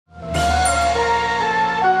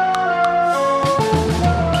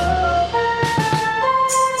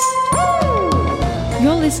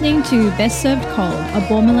listening to Best Served Cold, a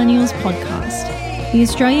Born Millennials podcast, the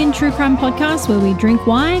Australian true crime podcast where we drink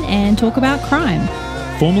wine and talk about crime.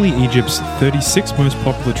 Formerly Egypt's 36th most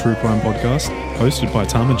popular true crime podcast, hosted by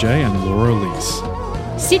Tama J and Laura Elise.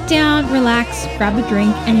 Sit down, relax, grab a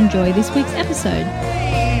drink, and enjoy this week's episode.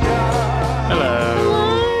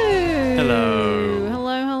 Hello. Hello.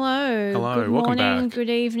 Hello, hello. Hello, Good welcome morning, back. good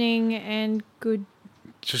evening, and good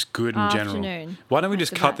Just good in general. afternoon. Why don't we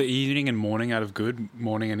just After cut that. the evening and morning out of good,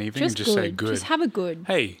 morning and evening, and just say good? Just have a good.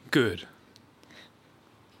 Hey, good.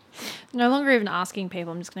 No longer even asking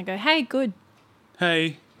people. I'm just going to go, hey, good.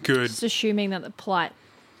 Hey, good. Just assuming that the polite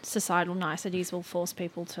societal niceties will force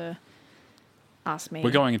people to ask me.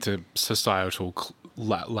 We're going into societal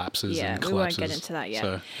lapses Yeah, and we won't collapses. get into that yet.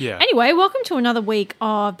 So, yeah. Anyway, welcome to another week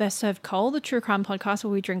of Best Served Cold, the true crime podcast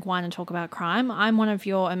where we drink wine and talk about crime. I'm one of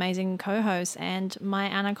your amazing co-hosts, and my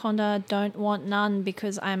anaconda don't want none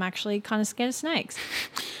because I'm actually kind of scared of snakes.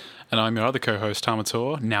 And I'm your other co-host,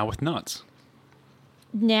 Tamator, now with nuts.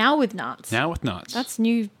 Now with nuts. Now with nuts. That's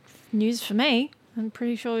new news for me. I'm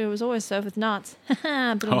pretty sure it was always served with nuts.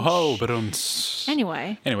 Oh, but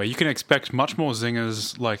Anyway, you can expect much more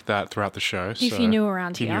zingers like that throughout the show. If you're new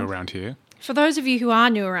around if you're here. new around here. for those of you who are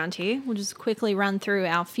new around here, we'll just quickly run through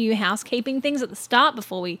our few housekeeping things at the start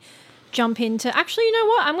before we jump into... Actually, you know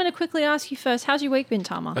what? I'm going to quickly ask you first. How's your week been,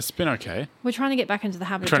 Tama? It's been okay. We're trying to get back into the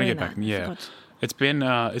habit of Trying to doing get back. that. Yeah,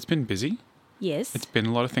 Forgot. it's been busy. Yes. It's been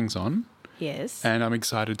a lot of things on, Yes. and I'm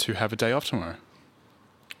excited to have a day off tomorrow.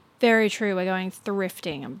 Very true. We're going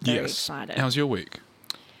thrifting. I'm very excited. How's your week?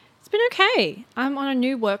 It's been okay. I'm on a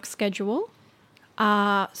new work schedule.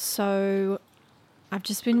 So I've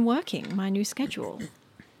just been working my new schedule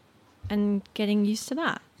and getting used to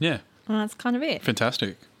that. Yeah, And that's kind of it.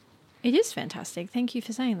 fantastic. It is fantastic. Thank you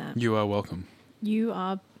for saying that. You are welcome. You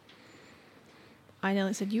are... I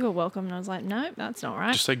nearly said you are welcome, and I was like, no, that's not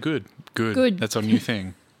right. Just say good. Good. Good. That's our new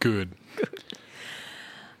thing. Good.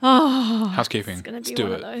 Oh, Housekeeping. it's going Let's to do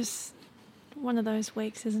be it. one of those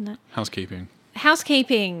weeks, isn't it? Housekeeping.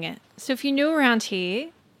 Housekeeping. So if you're new around here,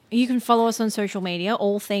 you can follow us on social media,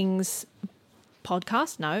 all things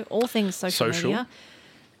podcast, no, all things social media.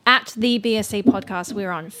 At the BSC podcast, we're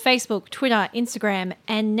on Facebook, Twitter, Instagram,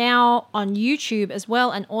 and now on YouTube as well,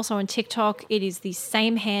 and also on TikTok. It is the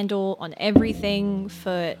same handle on everything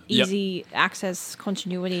for easy access,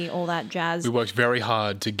 continuity, all that jazz. We worked very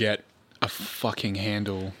hard to get a fucking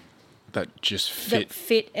handle that just fit. That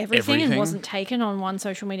fit everything and everything. wasn't taken on one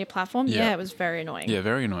social media platform. Yeah. Yeah, it was very annoying. Yeah,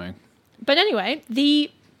 very annoying. But anyway,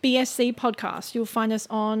 the BSC podcast, you'll find us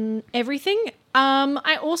on everything.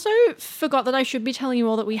 I also forgot that I should be telling you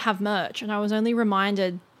all that we have merch, and I was only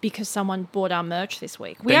reminded because someone bought our merch this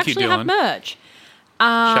week. We Thank you, actually have Dylan. merch.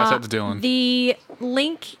 Shout out to Dylan. The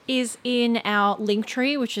link is in our link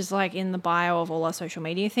tree, which is like in the bio of all our social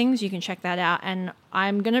media things. You can check that out. And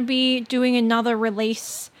I'm going to be doing another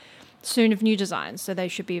release soon of new designs, so they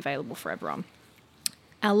should be available for everyone.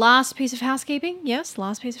 Our last piece of housekeeping. Yes,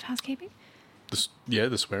 last piece of housekeeping.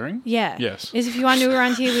 The swearing? Yeah. Yes. Is if you are new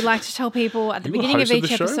around here, we like to tell people at the You a beginning of host of each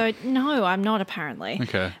the show? episode. No, I'm not apparently.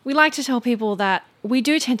 Okay. We like to tell people that we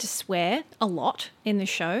do tend to swear a lot in the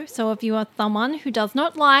show. So if you are someone who does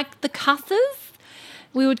not like the cusses,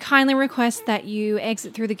 we would kindly request that you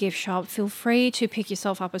exit through the gift shop. Feel free to pick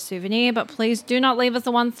yourself up a souvenir, but please do not leave us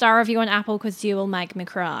a 1-star review on Apple because you will make me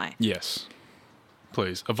cry. Yes.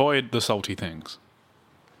 Please. Avoid the salty things.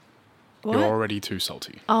 What? You're already too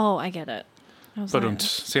salty. Oh, I get it. I was But like,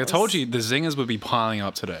 see, I told you the zingers would be piling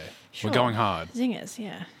up today. Sure. We're going hard. Zingers,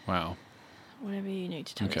 yeah. Wow. Whatever you need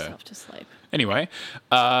to tell Okay. yourself to sleep. Anyway,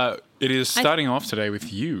 it is starting off today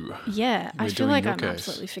with you. Yeah, I We're feel doing like your I'm case.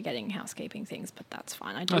 absolutely forgetting housekeeping things, but that's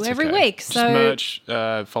fine. I do That's every okay. week. Just So merch,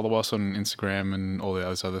 follow us on Instagram and all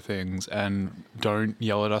those other things, and don't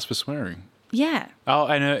yell at us for swearing. yeah, Oh,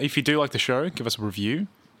 and if you do like the show, give us a review.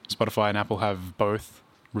 Spotify and Apple have both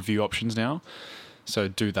review options now, so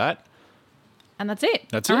do that. and that's it.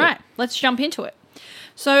 That's All it. right, let's jump into it.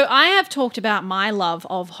 So I have talked about my love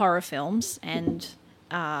of horror films and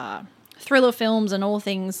thriller films and all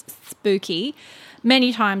things spooky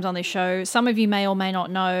many times on this show. Some of you may or may not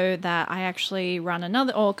know that I actually run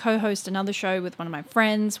another or co-host another show with one of my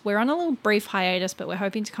friends. We're on a little brief hiatus, but we're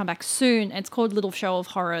hoping to come back soon. It's called Little Show of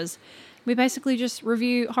Horrors. We basically just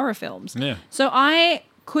review horror films. Yeah. So I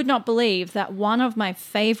could not believe that one of my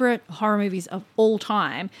favorite horror movies of all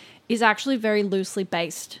time is actually very loosely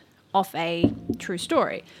based off a true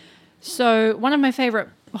story. So one of my favorite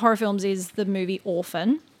horror films is the movie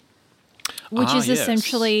Orphan, which is yes.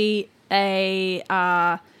 essentially a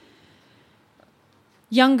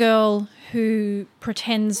young girl who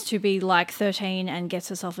pretends to be like 13 and gets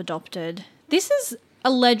herself adopted. This is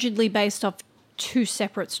allegedly based off two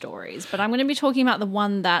separate stories, but I'm going to be talking about the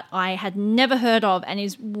one that I had never heard of and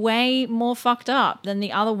is way more fucked up than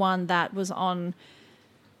the other one that was on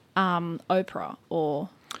Oprah, or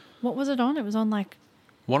what was it on? It was on like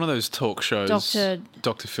One of those talk shows,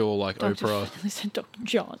 Dr. Phil, like Dr. Oprah. I said Dr.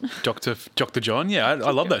 John. Dr. John? Yeah,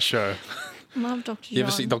 I love that show. Love Dr. John. You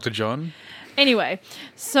ever see Dr. John? Anyway,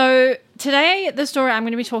 so today the story I'm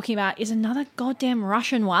going to be talking about is another goddamn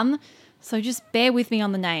Russian one. So just bear with me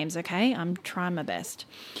on the names, okay? I'm trying my best.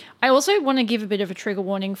 I also want to give a bit of a trigger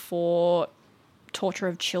warning for torture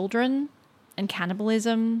of children and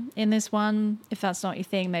cannibalism in this one. If that's not your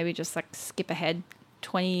thing, maybe just like skip ahead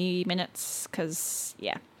 20 minutes because,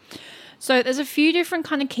 yeah. So there's a few different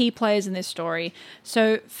kind of key players in this story.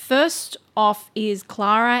 So first off is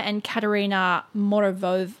Clara and Katerina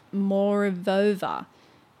Moravova,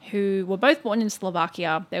 who were both born in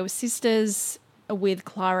Slovakia. They were sisters, with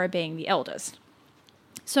Clara being the eldest.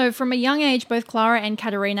 So from a young age, both Clara and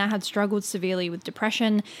Katerina had struggled severely with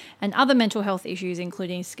depression and other mental health issues,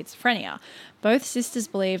 including schizophrenia. Both sisters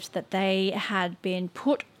believed that they had been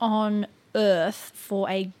put on Earth for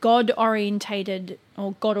a God-orientated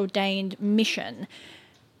or God-ordained mission.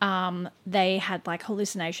 They had like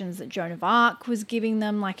hallucinations that Joan of Arc was giving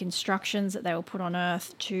them, like instructions that they were put on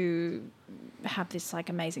Earth to have this like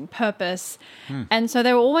amazing purpose. And so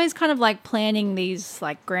they were always kind of like planning these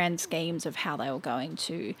like grand schemes of how they were going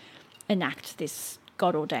to enact this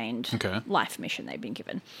God-ordained life mission they've been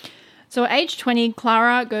given. So at age 20,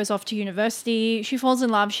 Clara goes off to university. She falls in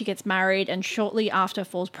love, she gets married, and shortly after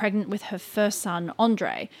falls pregnant with her first son,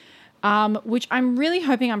 Andre, which I'm really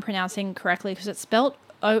hoping I'm pronouncing correctly because it's spelled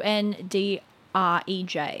Ondrej. I'm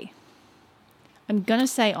going to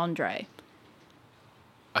say Andre.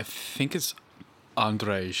 I think it's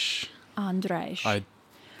Andrej. Andrej.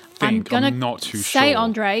 I'm not too sure. Say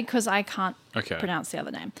Andre because I can't pronounce the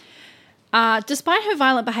other name. Despite her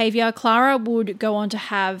violent behaviour, Clara would go on to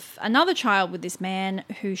have another child with this man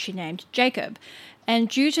who she named Jacob. And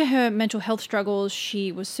due to her mental health struggles, she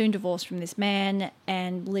was soon divorced from this man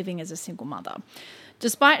and living as a single mother.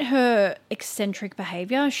 Despite her eccentric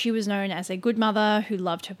behaviour, she was known as a good mother who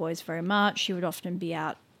loved her boys very much. She would often be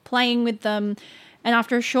out playing with them. And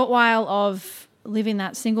after a short while of living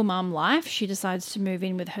that single mum life, she decides to move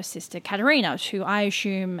in with her sister Katerina, who I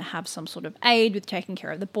assume have some sort of aid with taking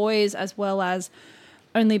care of the boys, as well as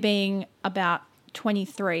only being about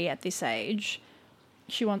 23 at this age.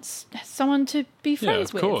 She wants someone to be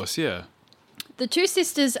friends with. Yeah, of course, yeah. The two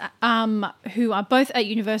sisters, who are both at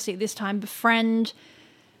university at this time, befriend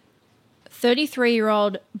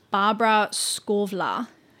 33-year-old Barbara Skovla,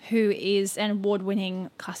 who is an award-winning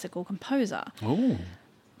classical composer. Oh.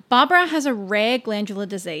 Barbara has a rare glandular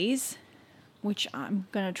disease, which I'm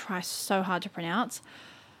going to try so hard to pronounce,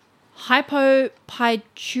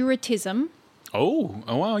 hypopituitarism. Oh,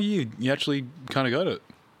 wow, you actually kind of got it.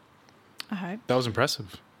 I hope. That was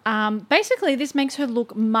impressive. Basically, this makes her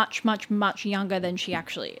look much, much, much younger than she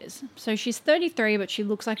actually is. So she's 33, but she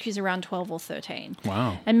looks like she's around 12 or 13.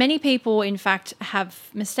 Wow. And many people, in fact, have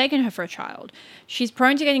mistaken her for a child. She's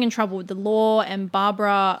prone to getting in trouble with the law, and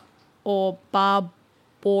Barbara.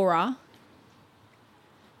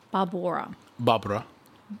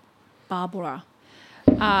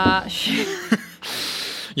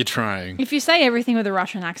 You're trying. If you say everything with a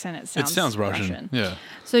Russian accent, it sounds Russian. Yeah.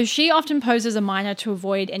 So she often poses a minor to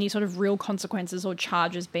avoid any sort of real consequences or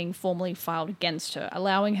charges being formally filed against her,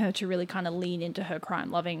 allowing her to really kind of lean into her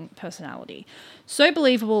crime-loving personality. So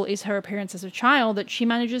believable is her appearance as a child that she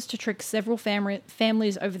manages to trick several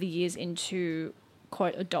families over the years into,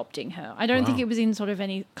 quote, adopting her. I don't think it was in sort of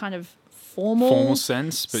any kind of formal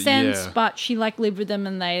sense, but but she like lived with them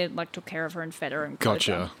and they like took care of her and fed her and clothed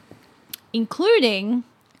her. Gotcha. Including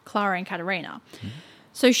Clara and Katerina.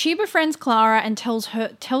 So she befriends Clara and tells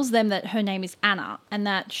them that her name is Anna and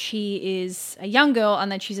that she is a young girl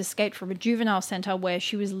and that she's escaped from a juvenile centre where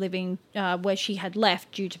she was living, where she had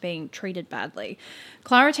left due to being treated badly.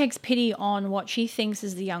 Clara takes pity on what she thinks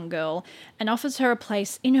is the young girl and offers her a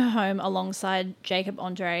place in her home alongside Jacob,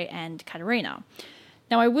 Andre, and Katerina.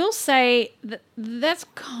 Now, I will say that that's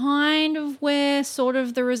kind of where sort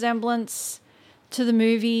of the resemblance to the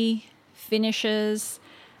movie finishes,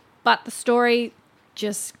 but the story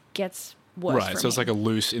just gets worse. Right, so it's like a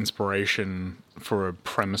loose inspiration for a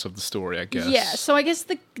premise of the story, I guess. Yeah, so I guess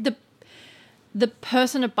the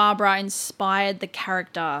person of Barbara inspired the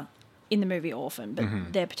character in the movie Orphan,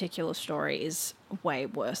 but their particular story is way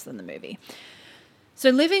worse than the movie. So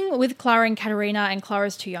living with Clara and Katerina and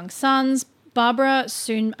Clara's two young sons, Barbara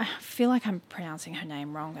soon, I feel like I'm pronouncing her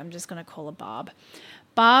name wrong. I'm just going to call her Barb.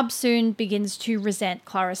 Barb soon begins to resent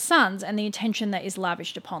Clara's sons and the attention that is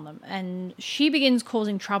lavished upon them. And she begins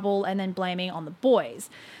causing trouble and then blaming on the boys.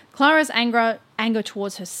 Clara's anger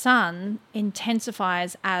towards her son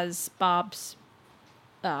intensifies as Barb's,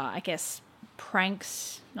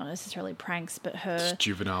 pranks, not necessarily pranks, but her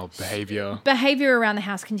Juvenile behavior around the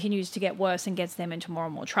house continues to get worse and gets them into more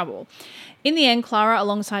and more trouble. In the end, Clara,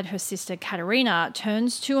 alongside her sister Katerina,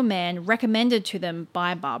 turns to a man recommended to them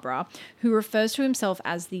by Barbara, who refers to himself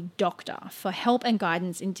as the Doctor, for help and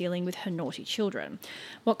guidance in dealing with her naughty children.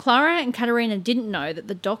 What Clara and Katerina didn't know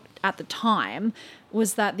at the time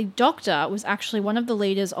was that the Doctor was actually one of the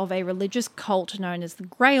leaders of a religious cult known as the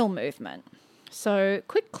Grail Movement. So,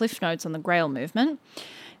 quick cliff notes on the Grail Movement.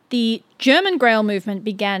 The German Grail Movement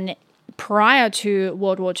began prior to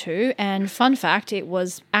World War II, and fun fact, it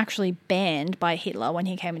was actually banned by Hitler when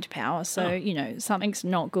he came into power. So, something's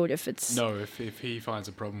not good if it's... No, if he finds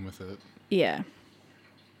a problem with it. Yeah.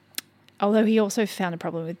 Although he also found a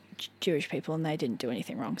problem with Jewish people and they didn't do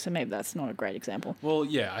anything wrong. So maybe that's not a great example. Well,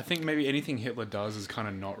 yeah, I think maybe anything Hitler does is kind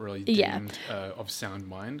of not really deemed of sound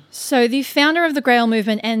mind. So the founder of the Grail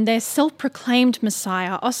Movement and their self-proclaimed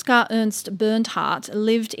messiah, Oskar Ernst Bernhardt,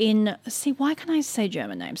 lived in... See, why can I say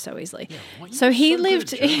German names so easily? Yeah, so he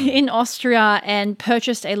lived in Austria and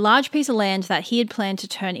purchased a large piece of land that he had planned to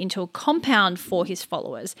turn into a compound for his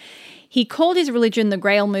followers. He called his religion the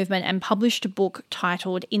Grail Movement and published a book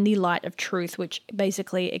titled In the Light of Truth, which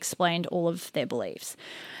basically explained all of their beliefs.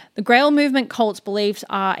 The Grail Movement cult's beliefs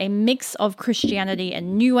are a mix of Christianity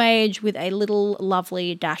and New Age with a little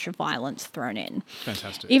lovely dash of violence thrown in.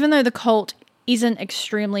 Fantastic. Even though the cult isn't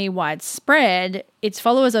extremely widespread, its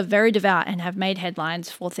followers are very devout and have made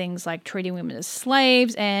headlines for things like treating women as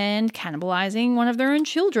slaves and cannibalizing one of their own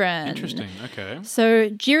children. Interesting, okay. So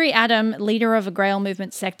Jiri Adam, leader of a Grail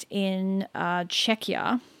Movement sect in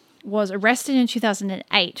Czechia, was arrested in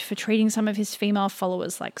 2008 for treating some of his female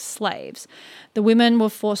followers like slaves. The women were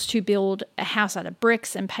forced to build a house out of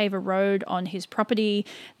bricks and pave a road on his property.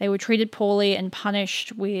 They were treated poorly and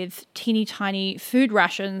punished with teeny tiny food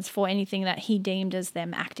rations for anything that he deemed as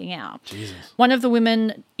them acting out. Jesus. One of the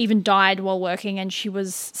women even died while working, and she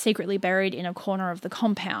was secretly buried in a corner of the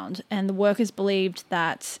compound, and the workers believed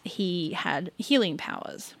that he had healing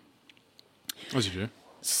powers. As you do.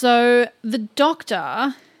 So the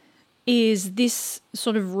Doctor is this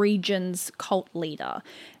sort of region's cult leader,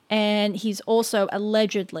 and he's also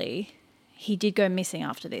allegedly, he did go missing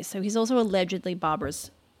after this, so he's also allegedly Barbara's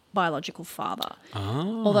biological father.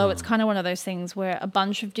 Oh. Although it's kind of one of those things where a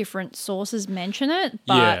bunch of different sources mention it,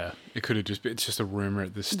 but... Yeah, it could have just been, it's just a rumor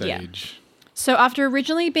at this stage. Yeah. So after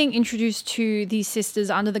originally being introduced to these sisters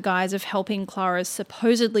under the guise of helping Clara's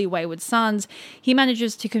supposedly wayward sons, he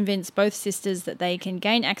manages to convince both sisters that they can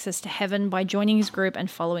gain access to heaven by joining his group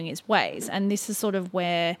and following his ways. And this is sort of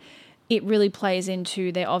where it really plays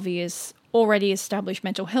into their obvious, already established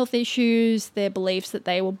mental health issues, their beliefs that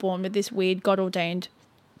they were born with this weird God-ordained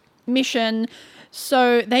mission.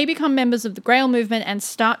 So they become members of the Grail Movement and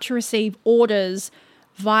start to receive orders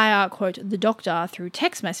via, quote, the Doctor through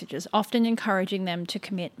text messages, often encouraging them to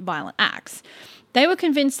commit violent acts. They were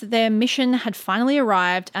convinced that their mission had finally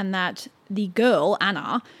arrived and that the girl,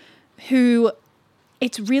 Anna, who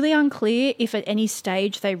it's really unclear if at any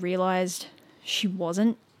stage they realised she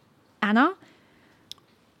wasn't Anna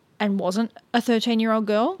and wasn't a 13-year-old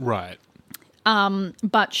girl. Right.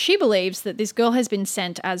 But she believes that this girl has been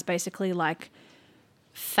sent as basically like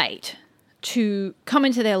fate to come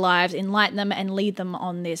into their lives, enlighten them, and lead them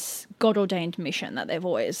on this God-ordained mission that they've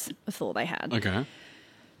always thought they had. Okay.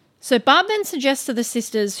 So Barb then suggests to the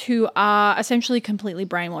sisters, who are essentially completely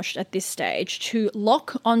brainwashed at this stage, to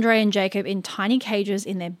lock Andre and Jacob in tiny cages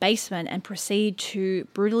in their basement and proceed to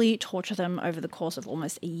brutally torture them over the course of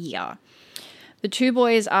almost a year. The two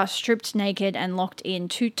boys are stripped naked and locked in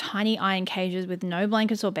two tiny iron cages with no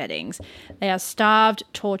blankets or beddings. They are starved,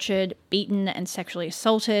 tortured, beaten, and sexually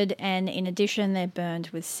assaulted. And in addition, they're burned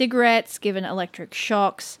with cigarettes, given electric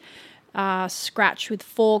shocks, scratched with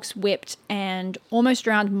forks, whipped, and almost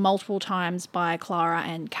drowned multiple times by Clara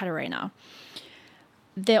and Katerina.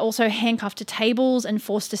 They're also handcuffed to tables and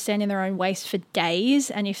forced to stand in their own waste for days.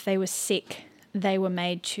 And if they were sick, they were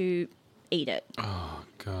made to eat it. Oh,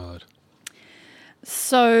 God.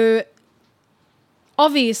 So,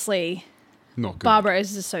 obviously, Not good. Barbara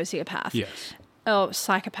is a sociopath. Yes. Or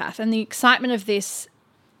psychopath. And the excitement of this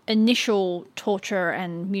initial torture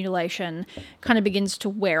and mutilation kind of begins to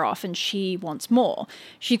wear off and she wants more.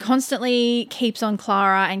 She constantly keeps on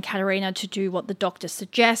Clara and Katerina to do what the doctor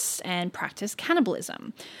suggests and practice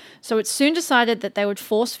cannibalism. So it's soon decided that they would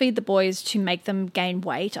force feed the boys to make them gain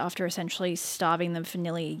weight after essentially starving them for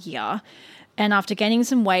nearly a year. And after gaining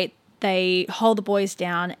some weight, they hold the boys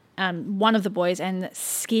down, one of the boys, and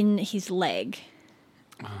skin his leg.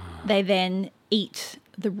 They then eat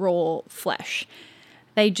the raw flesh.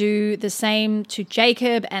 They do the same to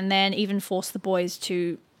Jacob and then even force the boys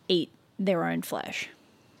to eat their own flesh.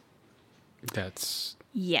 That's...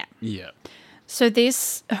 Yeah. Yeah. So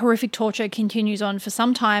this horrific torture continues on for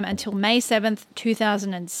some time until May 7th,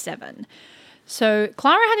 2007. So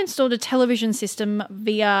Clara had installed a television system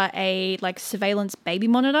via a surveillance baby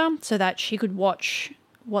monitor so that she could watch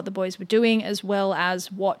what the boys were doing as well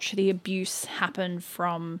as watch the abuse happen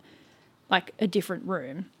from a different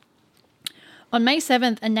room. On May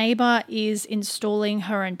 7th, a neighbour is installing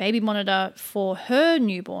her own baby monitor for her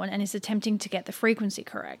newborn and is attempting to get the frequency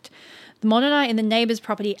correct. The monitor in the neighbour's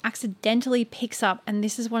property accidentally picks up, and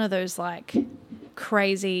this is one of those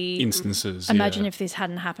crazy instances. Imagine if this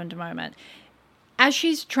hadn't happened moment. As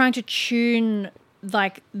she's trying to tune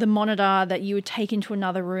the monitor that you would take into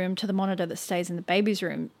another room to the monitor that stays in the baby's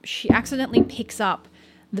room, she accidentally picks up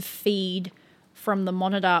the feed from the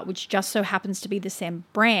monitor, which just so happens to be the same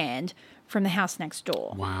brand from the house next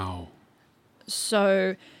door. Wow.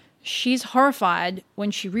 So she's horrified when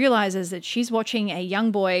she realizes that she's watching a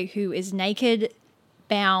young boy who is naked,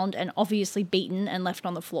 bound, and obviously beaten and left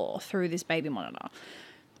on the floor through this baby monitor.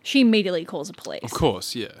 She immediately calls the police. Of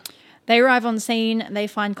course, yeah. They arrive on scene. They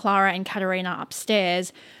find Clara and Katerina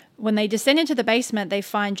upstairs. When they descend into the basement, they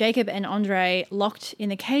find Jacob and Andre locked in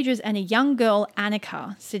the cages and a young girl,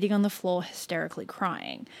 Annika, sitting on the floor hysterically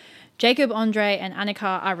crying. Jacob, Andre, and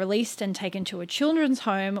Annika are released and taken to a children's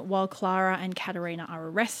home while Clara and Katerina are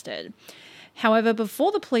arrested. However,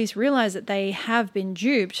 before the police realize that they have been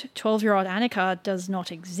duped, 12-year-old Annika does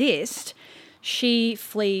not exist. She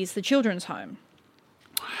flees the children's home.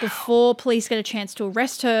 Before police get a chance to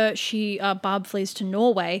arrest her, Barb flees to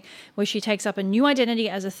Norway, where she takes up a new identity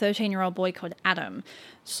as a 13-year-old boy called Adam.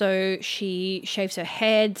 So she shaves her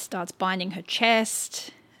head, starts binding her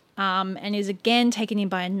chest, and is again taken in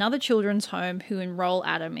by another children's home who enroll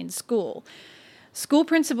Adam in school. School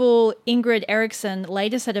principal Ingrid Eriksson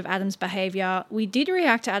later said of Adam's behaviour, "We did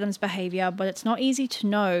react to Adam's behaviour, but it's not easy to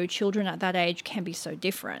know children at that age can be so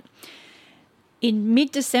different." In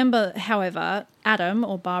mid-December, however, Adam,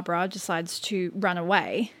 or Barbara, decides to run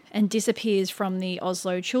away and disappears from the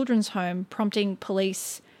Oslo Children's Home, prompting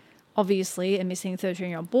police, obviously a missing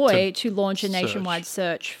 13-year-old boy, to launch a nationwide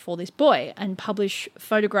search for this boy and publish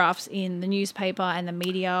photographs in the newspaper and the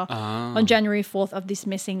media on January 4th of this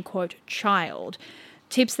missing, quote, child.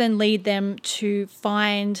 Tips then lead them to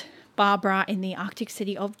find Barbara in the Arctic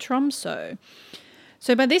city of Tromsø.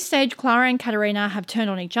 So by this stage, Clara and Katerina have turned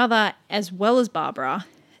on each other as well as Barbara,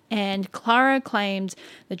 and Clara claims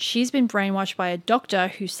that she's been brainwashed by a doctor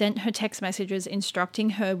who sent her text messages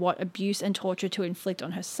instructing her what abuse and torture to inflict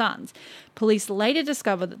on her sons. Police later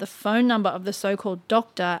discovered that the phone number of the so-called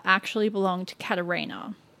doctor actually belonged to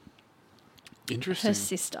Katerina, Interesting. her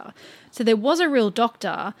sister. So there was a real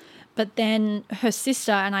doctor, but then her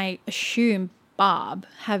sister, and I assume Barb,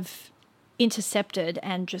 have intercepted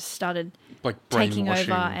and just started taking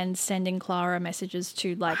over and sending Clara messages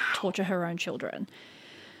to torture her own children.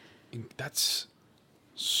 That's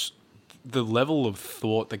the level of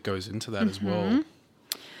thought that goes into that as well.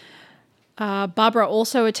 Barbara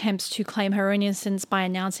also attempts to claim her own innocence by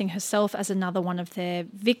announcing herself as another one of their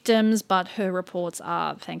victims, but her reports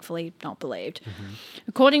are thankfully not believed.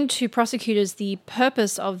 According to prosecutors, the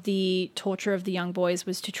purpose of the torture of the young boys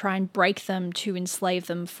was to try and break them to enslave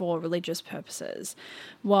them for religious purposes.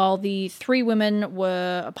 While the three women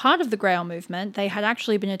were a part of the Grail movement, they had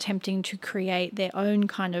actually been attempting to create their own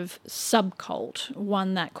kind of subcult,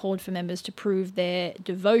 one that called for members to prove their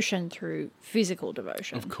devotion through physical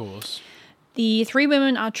devotion. Of course. The three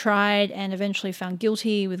women are tried and eventually found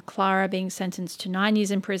guilty, with Clara being sentenced to 9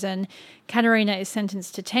 years in prison. Katerina is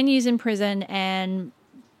sentenced to 10 years in prison, and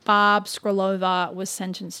Barb Skrylova was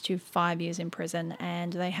sentenced to 5 years in prison,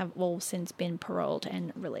 and they have all since been paroled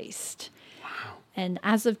and released. Wow. And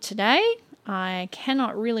as of today, I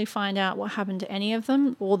cannot really find out what happened to any of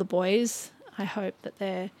them or the boys. I hope that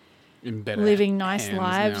they're In better living nice hands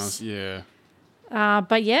lives. now. Yeah.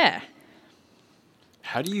 But yeah.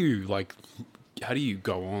 How do you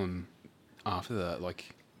go on after that?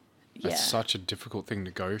 That's such a difficult thing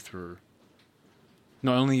to go through.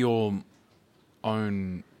 Not only your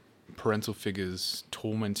own parental figures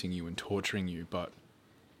tormenting you and torturing you, but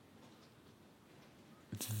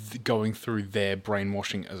going through their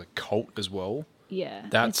brainwashing as a cult as well. Yeah.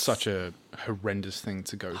 That's it's such a horrendous thing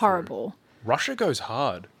to go through. horrible. Russia goes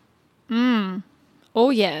hard. Oh,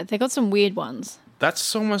 yeah. They got some weird ones.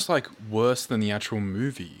 That's almost like worse than the actual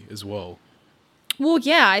movie as well. Well,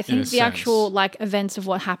 yeah, I think a the actual sense. like events of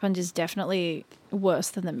what happened is definitely worse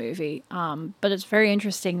than the movie. But it's very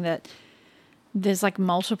interesting that there's like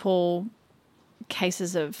multiple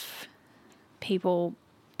cases of people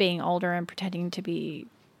being older and pretending to be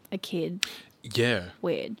a kid. Yeah.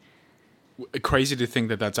 Weird. Crazy to think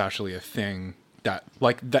that that's actually a thing that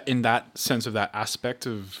like that in that sense of that aspect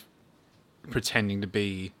of pretending to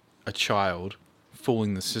be a child,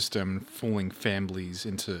 fooling the system, fooling families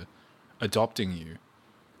into adopting you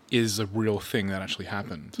is a real thing that actually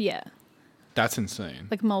happened. Yeah. That's insane.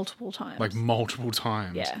 Like multiple times. Like multiple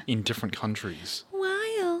times Yeah. in different countries.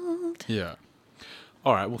 Wild. Yeah.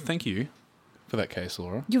 All right. Well, thank you for that case,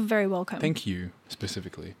 Laura. You're very welcome. Thank you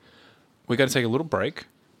specifically. We're going to take a little break.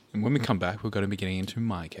 And when we come back, we're going to be getting into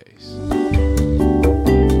my case.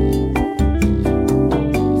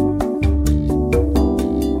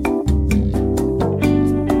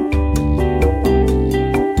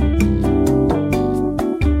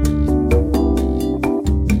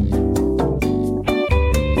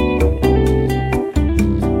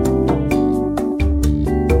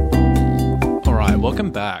 All right,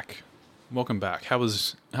 welcome back. Welcome back. How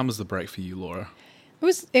was the break for you, Laura?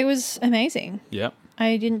 It was amazing. Yep.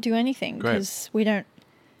 I didn't do anything Great. because we don't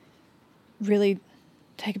really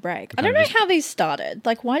take a break. I Okay, don't know just- how these started.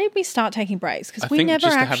 Like, why did we start taking breaks? I Because we think never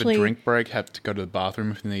just actually. to have a drink break, have to go to the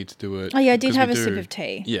bathroom if you need to do it. Oh yeah, I did 'cause we have a do- sip of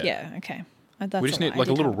tea. Yeah. Okay. That's We just lie. need I like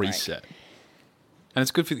a did little have break. reset. And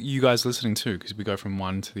it's good for you guys listening too, because we go from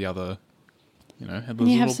one to the other. You know, And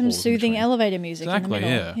you have some soothing element. elevator music Exactly, in the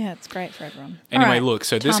middle. yeah. Yeah, it's great for everyone. Anyway, All right, look,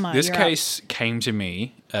 so this Tama, this you're up. case came to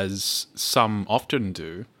me, as some often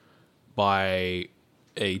do, by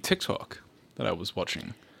a TikTok that I was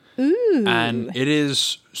watching. Ooh. And it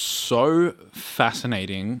is so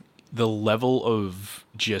fascinating the level of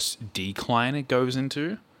just decline it goes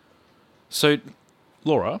into. So,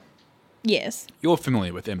 Laura, Yes. you're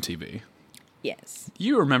familiar with MTV. Yes.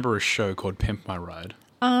 You remember a show called Pimp My Ride?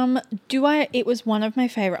 Do I? It was one of my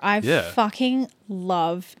favorite. I Yeah. fucking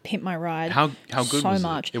love Pimp My Ride. How good so was it?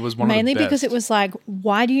 much. It was one of the mainly because best. it was like,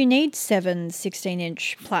 why do you need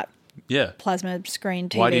 16-inch Yeah. plasma screen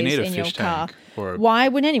TVs Why do you need a in your fish car? tank or a- Why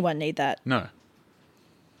would anyone need that? No.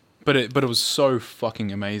 But it was so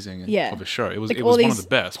fucking amazing Yeah. of a show. It was Like it all was these one of the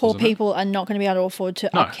best. poor wasn't it? people are not going to be able to afford to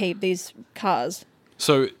No. upkeep these cars.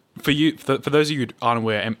 So for those of you who aren't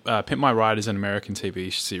aware, Pimp My Ride is an American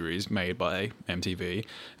TV series made by MTV and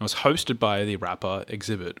was hosted by the rapper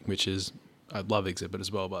Exhibit, which is I love Exhibit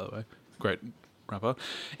as well, by the way. Great rapper.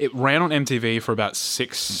 It ran on MTV for about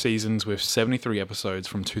 6 seasons with 73 episodes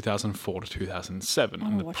from 2004 to 2007.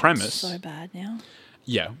 And the Watch it premise so bad now.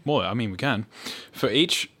 Yeah, well, I mean, we can. For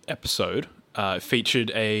each episode, it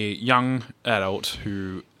featured a young adult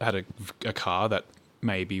who had a car that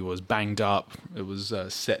maybe was banged up. It was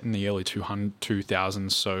set in the early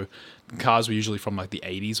 2000s, so the cars were usually from like the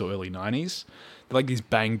 80s or early 90s. They're like these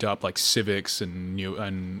banged up like Civics and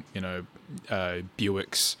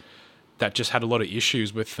Buicks that just had a lot of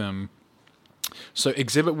issues with them. So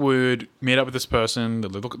Exhibit would meet up with this person,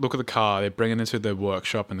 they'd look at the car, they'd bring it into their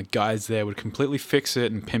workshop, and the guys there would completely fix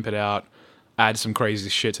it and pimp it out, add some crazy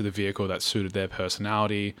shit to the vehicle that suited their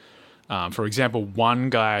personality. For example, one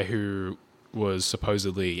guy who was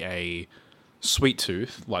supposedly a sweet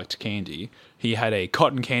tooth, liked candy, he had a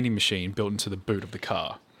cotton candy machine built into the boot of the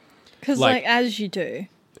car. Because, Like- as you do.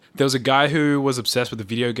 There was a guy who was obsessed with the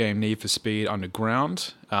video game Need for Speed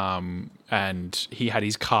Underground, and he had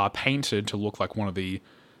his car painted to look like one of the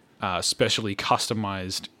specially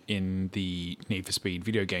customized in the Need for Speed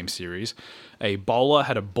video game series. A bowler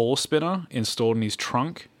had a ball spinner installed in his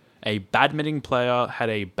trunk. A badminton player had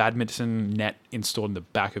a badminton net installed in the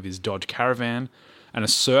back of his Dodge Caravan. And a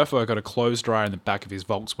surfer got a clothes dryer in the back of his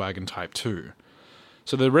Volkswagen Type 2.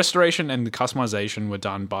 So the restoration and the customization were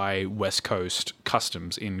done by West Coast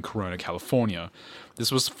Customs in Corona, California.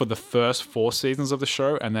 This was for the first 4 seasons of the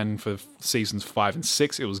show, and then for seasons 5 and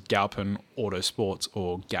 6, it was Galpin Autosports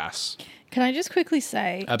or GAS. Can I just quickly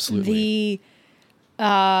say Absolutely.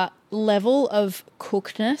 the level of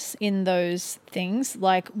cookedness in those things?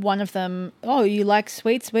 Like one of them, oh, you like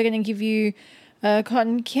sweets? We're going to give you a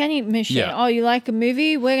cotton candy machine. Yeah. Oh, you like a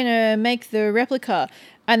movie? We're going to make the replica.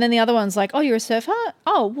 And then the other one's like, oh, you're a surfer?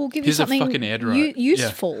 Oh, we'll give Here's you a something fucking air dryer.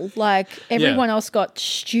 useful. Like everyone else got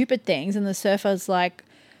stupid things, and the surfer's like,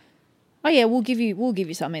 oh yeah, we'll give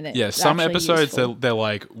you something that Yeah, some actually episodes useful. they're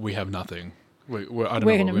like, we have nothing. I don't know We're what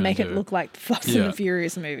going to make do. it look like the Fast and Yeah. the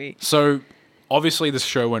Furious movie. So, obviously, this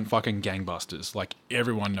show went fucking gangbusters. Like,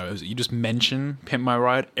 everyone knows it. You just mention Pimp My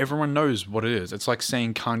Ride, everyone knows what it is. It's like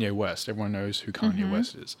saying Kanye West. Everyone knows who Kanye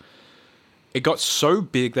West is. It got so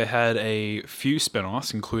big, they had a few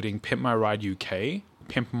spin-offs, including Pimp My Ride UK,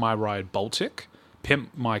 Pimp My Ride Baltic,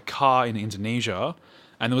 Pimp My Car in Indonesia,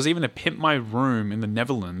 and there was even a Pimp My Room in the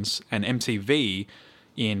Netherlands, and MTV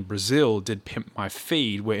in Brazil did Pimp My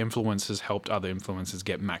Feed, where influencers helped other influencers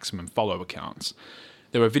get maximum follow accounts.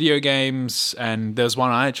 There were video games, and there's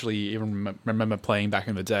one I actually even remember playing back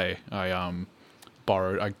in the day. I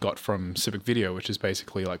got from Civic Video, which is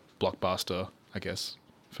basically like Blockbuster, I guess,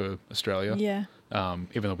 for Australia. Yeah.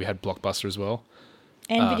 Even though we had Blockbuster as well.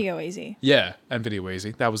 And Video Easy. Yeah, and Video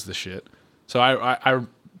Easy. That was the shit. So I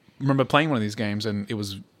remember playing one of these games, and it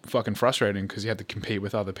was fucking frustrating because you had to compete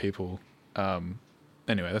with other people.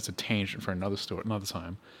 Anyway, that's a tangent for another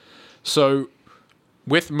time. So,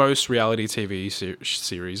 with most reality TV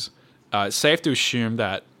series, it's safe to assume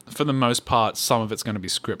that, for the most part, some of it's going to be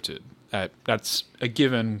scripted. That's a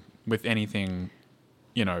given with anything,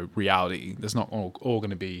 reality. There's not all going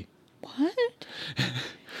to be... What?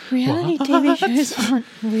 Reality TV shows aren't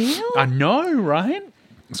real? I know, right?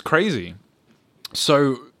 It's crazy.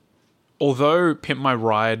 So, although Pimp My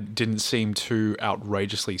Ride didn't seem too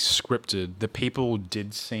outrageously scripted, the people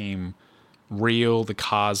did seem real, the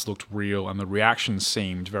cars looked real, and the reactions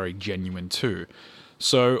seemed very genuine too.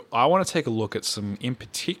 So I want to take a look at some in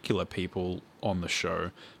particular people on the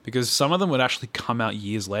show, because some of them would actually come out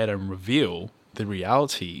years later and reveal the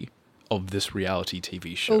reality of this reality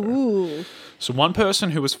TV show. Ooh. So one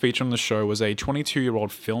person who was featured on the show was a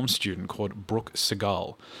 22-year-old film student called Brooke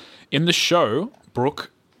Segal. In the show,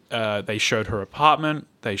 Brooke, they showed her apartment,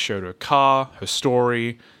 they showed her car, her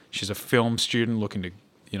story. She's a film student looking to,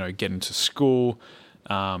 get into school,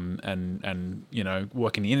 and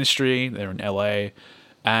work in the industry. They're in LA.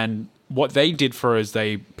 And what they did for her is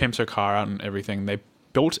they pimped her car out and everything. They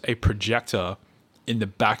built a projector in the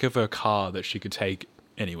back of her car that she could take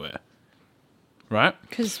anywhere. Right?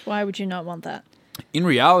 Because why would you not want that? In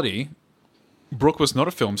reality, Brooke was not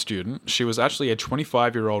a film student. She was actually a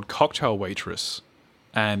 25-year-old cocktail waitress.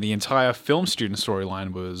 And the entire film student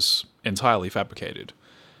storyline was entirely fabricated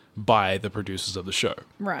by the producers of the show.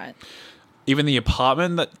 Right. Even the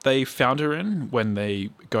apartment that they found her in, when they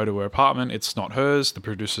go to her apartment, it's not hers. The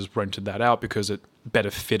producers rented that out because it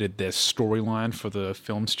better fitted their storyline for the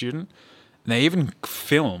film student. And they even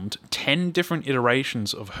filmed 10 different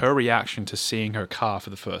iterations of her reaction to seeing her car for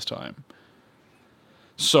the first time.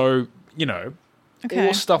 So, Okay.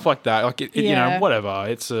 all stuff like that. Like, Yeah. whatever.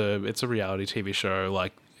 It's a reality TV show.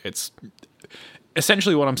 Like, it's...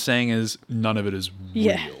 Essentially what I'm saying is none of it is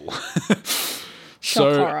Yeah. real.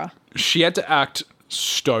 Shock horror. She had to act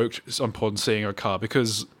stoked upon seeing her car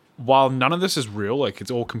because while none of this is real, like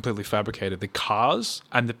it's all completely fabricated, the cars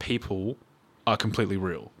and the people are completely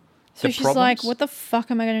real. So The she's like, problems- what the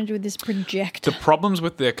fuck am I going to do with this projector? The problems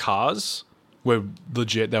with their cars were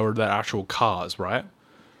legit. They were their actual cars, right?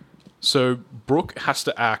 So Brooke has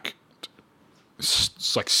to act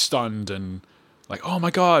like stunned and like, oh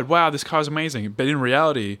my God, wow, this car's amazing. But in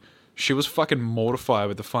reality, she was fucking mortified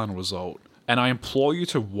with the final result. And I implore you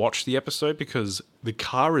to watch the episode because the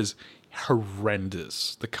car is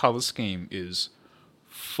horrendous. The color scheme is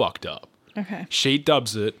fucked up. Okay. She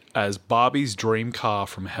dubs it as Barbie's dream car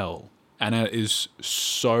from hell. And it is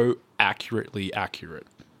so accurately accurate.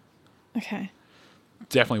 Okay.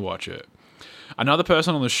 Definitely watch it. Another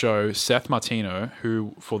person on the show, Seth Martino,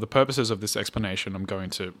 who, for the purposes of this explanation, I'm going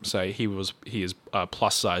to say he is a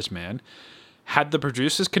plus-sized man, had the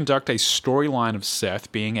producers conduct a storyline of Seth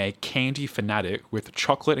being a candy fanatic with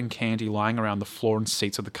chocolate and candy lying around the floor and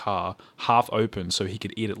seats of the car, half open so he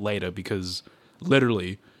could eat it later because,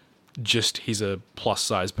 literally, just he's a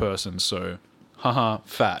plus-sized person, so, haha,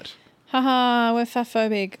 fat. Haha, we're fat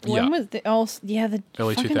phobic. Yeah. When was the the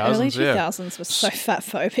Early fucking 2000s, early yeah. 2000s was so fat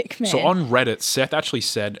phobic, man. So on Reddit, Seth actually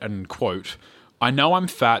said, and quote, "I know I'm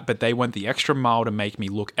fat, but they went the extra mile to make me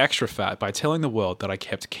look extra fat by telling the world that I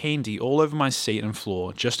kept candy all over my seat and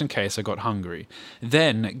floor just in case I got hungry.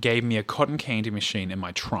 Then gave me a cotton candy machine in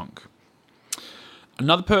my trunk."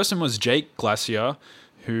 Another person was Jake Glacier,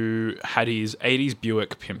 who had his 80s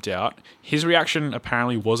Buick pimped out. His reaction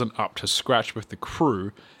apparently wasn't up to scratch with the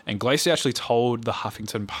crew, and Glacier actually told the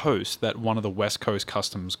Huffington Post that one of the West Coast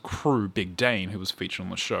Customs crew, Big Dane, who was featured on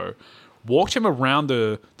the show, walked him around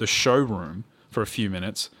the showroom for a few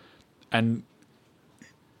minutes and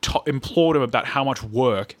implored him about how much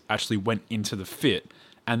work actually went into the fit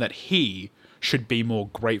and that he should be more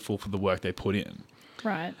grateful for the work they put in.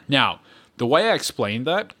 Right. Now, the way I explained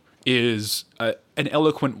that is an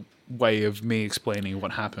eloquent way of me explaining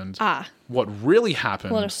what happened. What really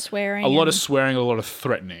happened. A lot of swearing. A lot of swearing, a lot of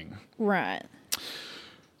threatening. Right.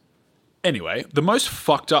 Anyway, the most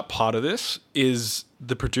fucked up part of this is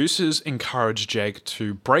the producers encouraged Jake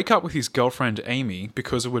to break up with his girlfriend Amy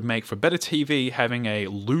because it would make for better TV having a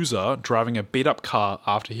loser driving a beat up car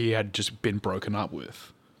after he had just been broken up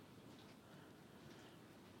with.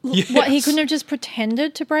 Yes. What, he couldn't have just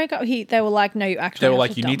pretended to break up? They were like, no, you actually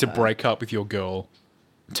have to you need to dump her. break up with your girl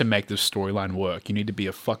to make this storyline work. You need to be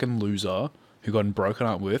a fucking loser who got broken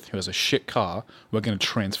up with, who has a shit car. We're going to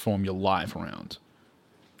transform your life around.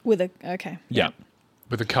 Okay. Yeah.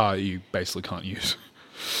 With a car you basically can't use.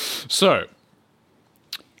 So,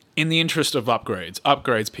 in the interest of upgrades,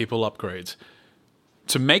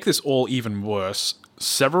 to make this all even worse,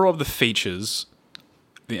 several of the features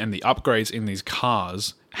and the upgrades in these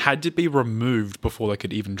cars had to be removed before they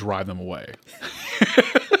could even drive them away.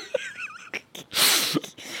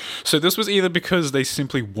 So this was either because they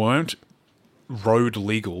simply weren't road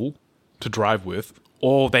legal to drive with,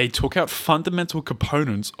 or they took out fundamental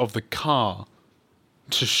components of the car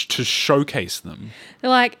to showcase them. They're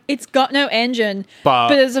like, it's got no engine, but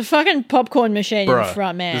there's a fucking popcorn machine in the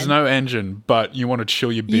front, man. There's no engine, but you want to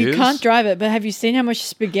chill your beers? You can't drive it, but have you seen how much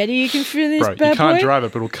spaghetti you can fit in this bad boy? You can't drive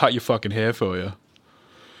it, but it'll cut your fucking hair for you.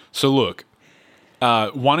 So look,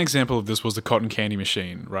 one example of this was the cotton candy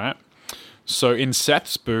machine, right? So in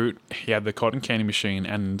Seth's boot, he had the cotton candy machine,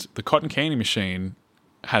 and the cotton candy machine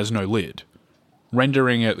has no lid,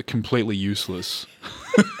 rendering it completely useless.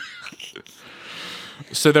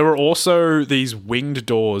 So there were also these winged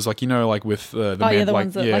doors, like, you know, like with the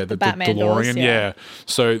ones that, like the Batman DeLorean, doors, yeah.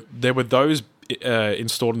 So there were those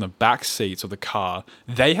installed in the back seats of the car.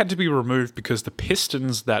 They had to be removed because the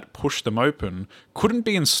pistons that pushed them open couldn't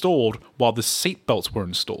be installed while the seat belts were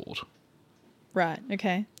installed. Right.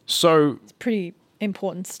 Okay. So it's pretty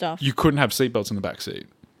important stuff. You couldn't have seat belts in the back seat.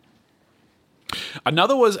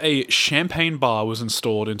 Another was a champagne bar was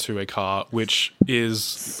installed into a car, which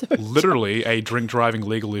is literally a drink driving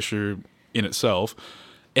legal issue in itself.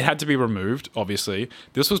 It had to be removed, obviously.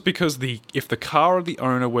 This was because if the car or the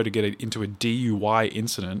owner were to get into a DUI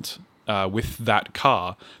incident with that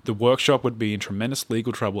car, the workshop would be in tremendous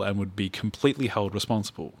legal trouble and would be completely held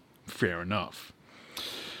responsible. Fair enough.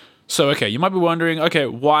 So, okay, you might be wondering, okay,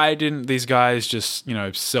 why didn't these guys just,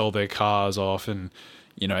 sell their cars off and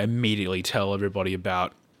immediately tell everybody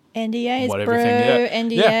about NDAs, what bro. everything.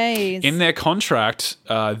 NDAs. Yeah. In their contract,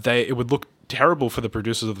 it would look terrible for the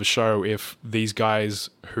producers of the show if these guys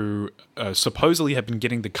who supposedly had been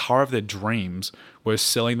getting the car of their dreams were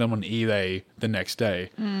selling them on eBay the next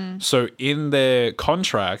day. So in their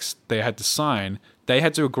contracts they had to sign, they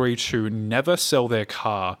had to agree to never sell their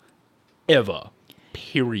car ever.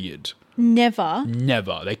 Period. Never?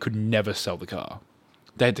 Never. They could never sell the car.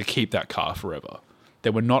 They had to keep that car forever. They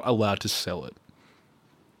were not allowed to sell it.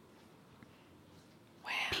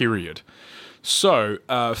 Wow. Period. So,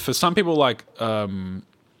 for some people like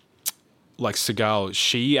Seagal,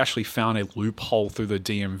 she actually found a loophole through the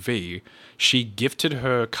DMV. She gifted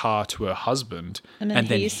her car to her husband, and then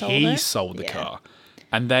he sold the car.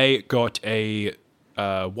 And they got a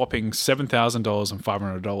whopping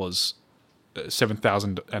 $7,500.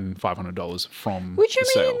 $7,500 from which the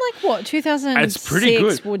sale. like what 2006 it's pretty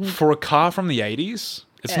good wouldn't... for a car from the 80s.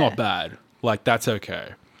 It's not bad. Like, that's okay.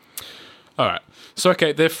 All right. So,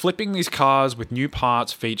 okay, they're flipping these cars with new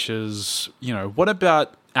parts, features. What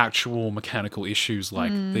about actual mechanical issues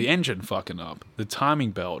like the engine fucking up, the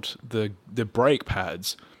timing belt, the brake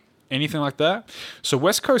pads, anything like that? So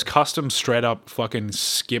West Coast Customs straight up fucking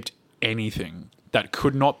skipped anything that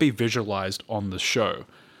could not be visualized on the show,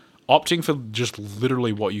 opting for just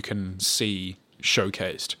literally what you can see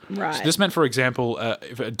showcased. Right. So this meant, for example,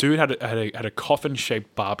 if a dude had a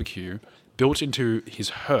coffin-shaped barbecue built into his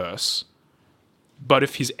hearse, but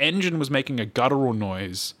if his engine was making a guttural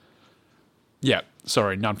noise,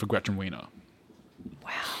 none for Gretchen Wiener.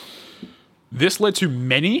 Wow. This led to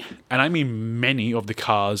many, and I mean many, of the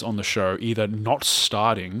cars on the show either not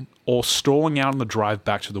starting or stalling out on the drive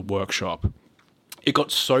back to the workshop. It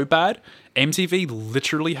got so bad, MTV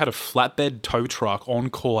literally had a flatbed tow truck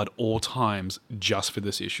on call at all times just for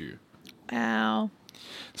this issue. Wow.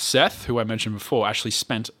 Seth, who I mentioned before, actually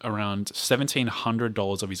spent around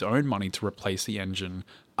 $1,700 of his own money to replace the engine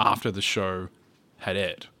after the show had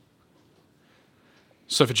aired.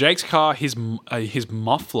 So for Jake's car, his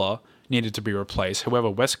muffler needed to be replaced. However,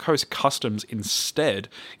 West Coast Customs instead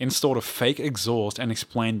installed a fake exhaust and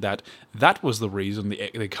explained that was the reason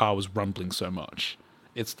the car was rumbling so much.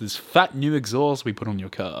 It's this fat new exhaust we put on your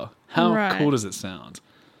car. How cool does it sound?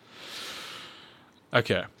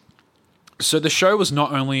 Okay. So the show was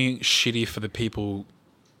not only shitty for the people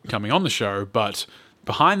coming on the show, but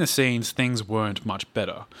behind the scenes, things weren't much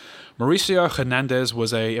better. Mauricio Hernandez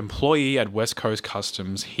was an employee at West Coast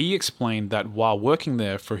Customs. He explained that while working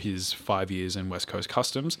there for his 5 years in West Coast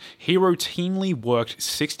Customs, he routinely worked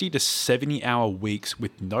 60 to 70-hour weeks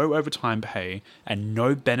with no overtime pay and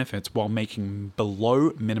no benefits while making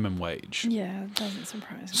below minimum wage. Yeah, it doesn't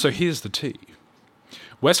surprise me. So here's the tea.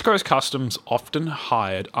 West Coast Customs often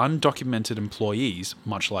hired undocumented employees,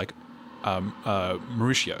 much like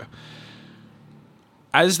Mauricio,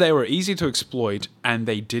 as they were easy to exploit and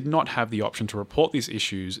they did not have the option to report these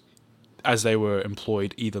issues as they were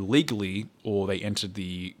employed either legally or they entered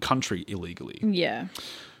the country illegally. Yeah.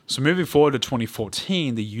 So moving forward to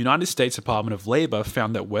 2014, the United States Department of Labor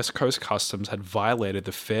found that West Coast Customs had violated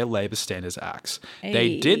the Fair Labor Standards Acts.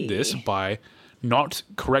 They did this by not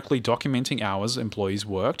correctly documenting hours employees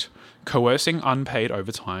worked, coercing unpaid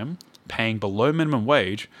overtime, paying below minimum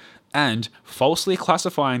wage, and falsely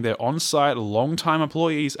classifying their on-site long-time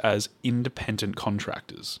employees as independent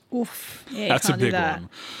contractors. Oof. Yeah, That's a can't do big that. one.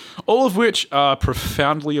 All of which are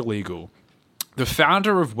profoundly illegal. The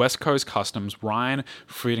founder of West Coast Customs, Ryan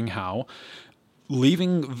Friedenhau,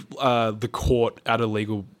 leaving the court out of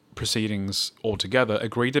legal proceedings altogether,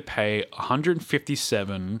 agreed to pay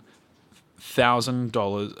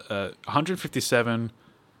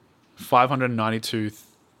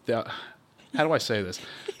 $157,592. How do I say this?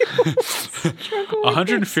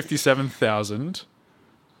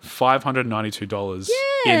 $157,592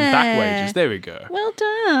 in back wages. There we go. Well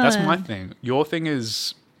done. That's my thing. Your thing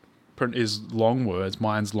is long words.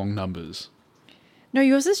 Mine's long numbers. No,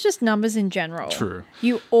 yours is just numbers in general. True.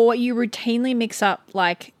 You routinely mix up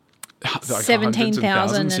like Like 17,000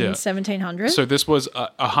 hundreds and yeah. 1,700. So this was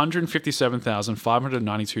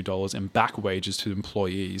 $157,592 in back wages to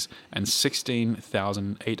employees and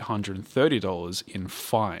 $16,830 in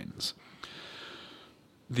fines.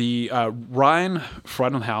 The Ryan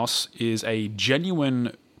Friedenhaus is a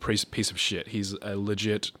genuine piece of shit. He's a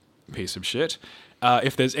legit piece of shit.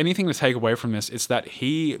 If there's anything to take away from this, it's that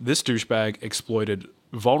this douchebag exploited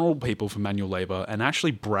vulnerable people for manual labor and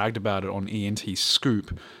actually bragged about it on ENT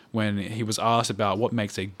Scoop when he was asked about what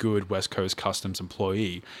makes a good West Coast Customs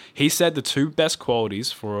employee. He said the two best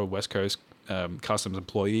qualities for a West Coast Customs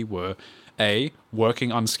employee were A,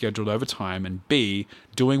 working unscheduled overtime, and B,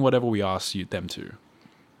 doing whatever we ask them to.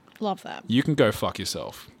 Love that. You can go fuck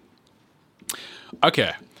yourself.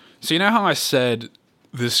 Okay, so you know how I said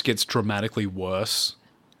this gets dramatically worse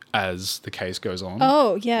as the case goes on?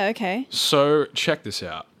 Oh, yeah, okay. So check this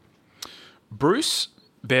out. Bruce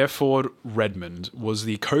Beresford Redmond was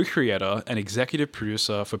the co-creator and executive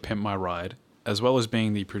producer for Pimp My Ride, as well as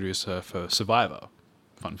being the producer for Survivor.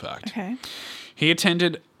 Fun fact. Okay. He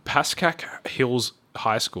attended Pascack Hills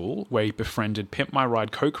High School, where he befriended Pimp My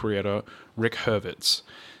Ride co-creator Rick Hurwitz.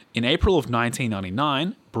 In April of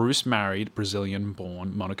 1999, Bruce married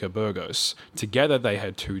Brazilian-born Monica Burgos. Together, they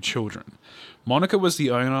had 2 children. Monica was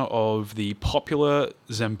the owner of the popular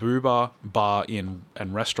Zambuba bar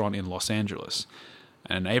and restaurant in Los Angeles.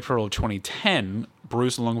 And in April of 2010,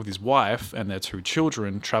 Bruce, along with his wife and their 2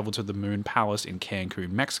 children, traveled to the Moon Palace in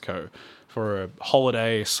Cancun, Mexico, for a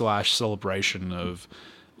holiday/celebration of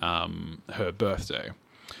her birthday.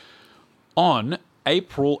 On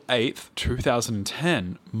April 8th,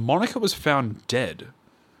 2010, Monica was found dead.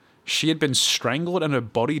 She had been strangled and her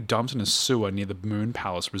body dumped in a sewer near the Moon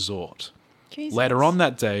Palace Resort. Jesus. Later on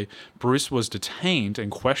that day, Bruce was detained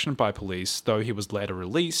and questioned by police, though he was later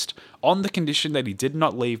released on the condition that he did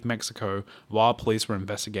not leave Mexico while police were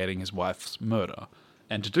investigating his wife's murder.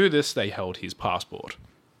 And to do this, they held his passport.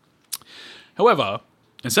 However,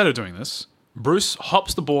 instead of doing this, Bruce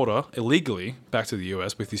hops the border illegally back to the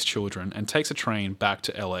US with his children and takes a train back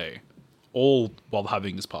to LA, all while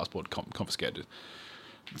having his passport confiscated.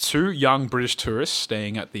 2 young British tourists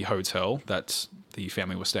staying at the hotel that the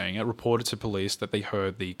family was staying at reported to police that they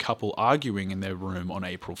heard the couple arguing in their room on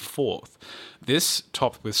April 4th. This,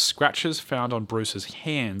 topped with scratches found on Bruce's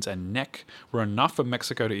hands and neck, were enough for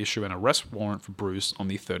Mexico to issue an arrest warrant for Bruce on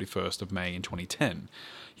the 31st of May in 2010.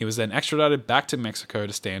 He was then extradited back to Mexico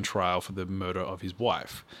to stand trial for the murder of his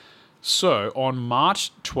wife. So, on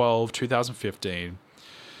March 12, 2015,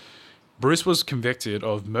 Bruce was convicted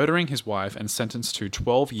of murdering his wife and sentenced to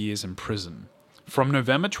 12 years in prison. From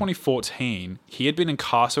November 2014, he had been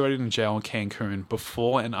incarcerated in jail in Cancun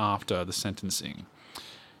before and after the sentencing.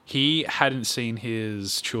 He hadn't seen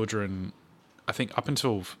his children, I think up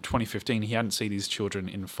until 2015, he hadn't seen his children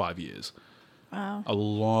in 5 years. Wow. A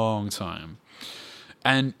long time.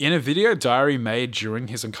 And in a video diary made during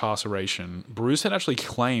his incarceration, Bruce had actually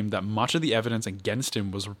claimed that much of the evidence against him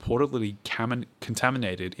was reportedly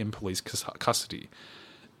contaminated in police custody.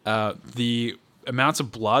 The amounts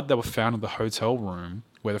of blood that were found in the hotel room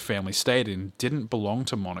where the family stayed in didn't belong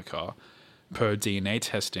to Monica per DNA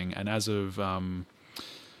testing. And as of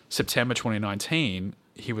September 2019,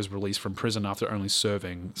 he was released from prison after only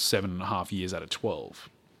serving 7.5 years out of 12.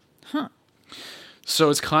 Huh.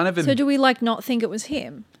 So it's kind of... So do we not think it was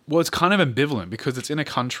him? Well, it's kind of ambivalent because it's in a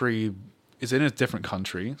different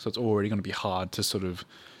country, so it's already going to be hard to sort of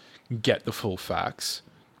get the full facts.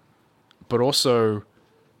 But also,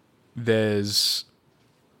 there's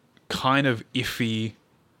kind of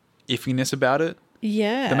iffiness about it.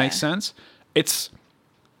 Yeah. That makes sense. It's...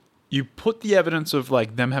 You put the evidence of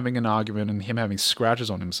them having an argument and him having scratches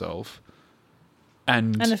on himself,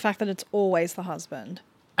 and the fact that it's always the husband.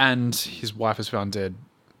 And his wife is found dead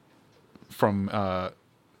from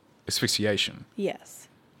asphyxiation. Yes.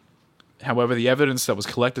 However, the evidence that was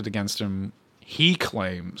collected against him, he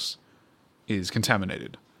claims, is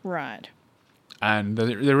contaminated. Right. And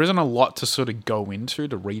there isn't a lot to sort of go into,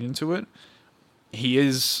 to read into it. He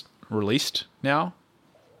is released now,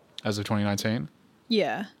 as of 2019.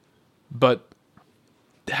 Yeah. But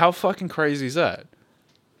how fucking crazy is that?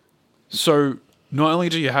 So, not only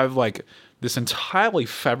do you have, this entirely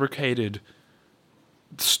fabricated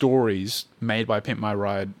stories made by Pimp My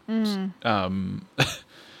Ride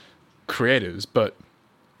creators, but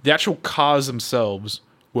the actual cars themselves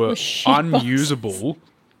were unusable,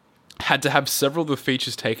 had to have several of the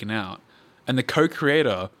features taken out, and the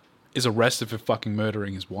co-creator is arrested for fucking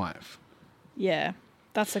murdering his wife. Yeah,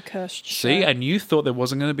 that's a cursed show. See, and you thought there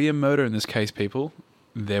wasn't going to be a murder in this case, people.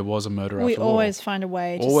 There was a murder after all. We always find a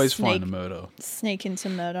way to find a murder. Sneak into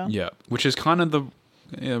murder. Yeah, which is kind of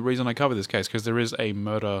the reason I cover this case, because there is a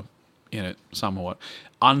murder in it somewhat.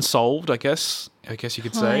 Unsolved, I guess you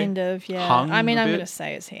could say. Kind of, yeah. Hung I'm a going bit. to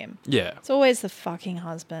say it's him. Yeah. It's always the fucking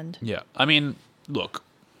husband. Yeah. I mean, look,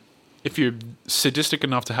 if you're sadistic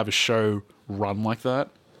enough to have a show run like that.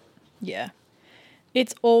 Yeah.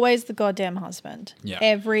 It's always the goddamn husband. Yeah.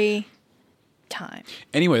 Every time.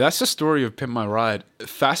 Anyway, that's the story of Pimp My Ride.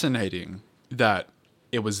 Fascinating that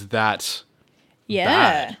it was that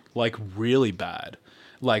bad. Really bad.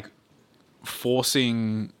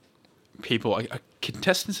 Forcing people...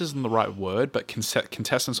 contestants isn't the right word, but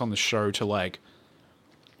contestants on the show to,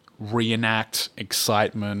 reenact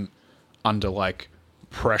excitement under,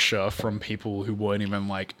 pressure from people who weren't even,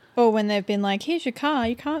 Or when they've been here's your car,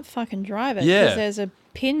 you can't fucking drive it. Yeah. Because there's a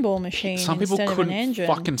pinball machine Some people instead of an couldn't engine.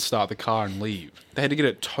 fucking start the car and leave. They had to get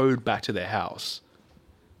it towed back to their house.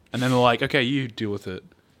 And then they're like, okay, you deal with it.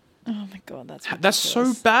 Oh my God, that's ridiculous. That's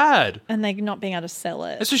so bad. And they not being able to sell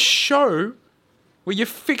it. It's a show where you're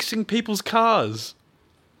fixing people's cars.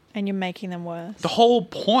 And you're making them worse. The whole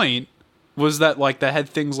point was that, they had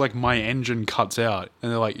things like my engine cuts out.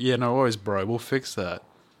 And they're like, yeah, no worries, bro. We'll fix that.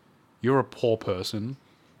 You're a poor person.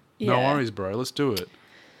 No Yeah. worries, bro. Let's do it.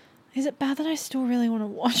 Is it bad that I still really want to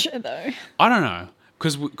watch it, though? I don't know.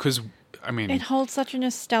 Because I mean... It holds such a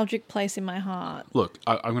nostalgic place in my heart. Look,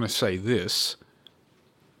 I'm going to say this.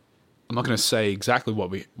 I'm not going to say exactly what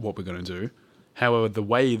we're going to do. However, the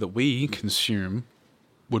way that we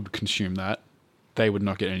would consume that, they would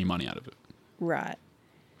not get any money out of it. Right.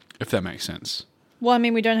 If that makes sense. Well, I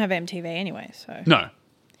mean, we don't have MTV anyway, so... No.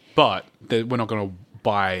 But we're not going to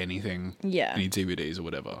buy anything, Yeah. any DVDs or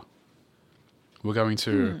whatever. We're going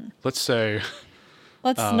to, let's say...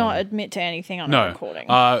 Let's not admit to anything on a recording.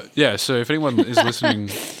 Yeah, so if anyone is listening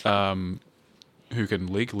who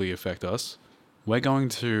can legally affect us, we're going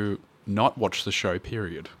to not watch the show,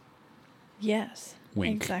 period. Yes.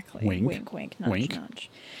 Wink. Exactly. Wink. Wink, wink, nudge, Wink. nudge.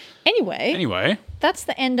 Anyway, That's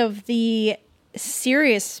the end of the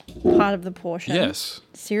serious part of the portion. yes.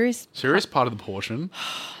 Serious Part of the portion.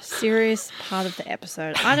 serious part of the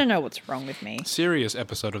episode. I don't know what's wrong with me. Serious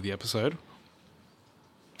episode of the episode.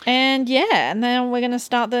 And and then we're going to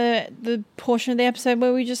start the portion of the episode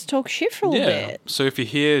where we just talk shit for a little bit. So if you're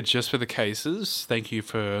here just for the cases, thank you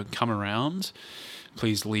for coming around.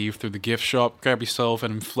 Please leave through the gift shop. Grab yourself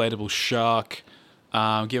an inflatable shark.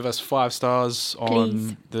 Give us 5 stars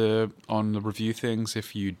on the review things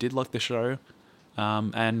if you did like the show.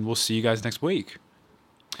 And we'll see you guys next week.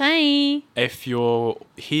 Bye. If you're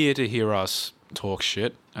here to hear us talk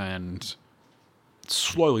shit and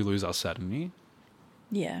slowly lose our sanity,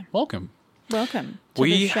 Yeah. welcome. Welcome to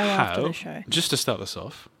the show after the show. Just to start this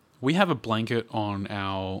off, we have a blanket on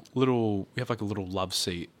our we have a little love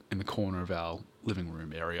seat in the corner of our living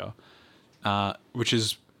room area, which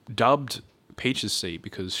is dubbed Peach's seat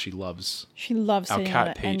because she loves She loves our sitting on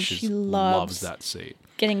cat it, and Peach she loves loves that seat.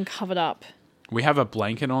 getting covered up. We have a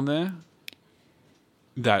blanket on there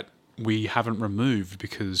that we haven't removed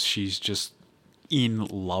because she's just in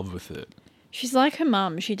love with it. She's like her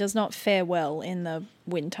mum. She does not fare well in the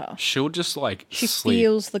winter. She'll just like She sleep.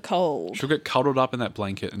 feels the cold. She'll get cuddled up in that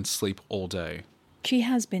blanket and sleep all day. She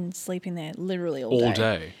has been sleeping there literally all All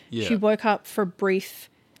day. day. Yeah. She woke up for a brief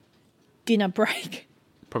dinner break.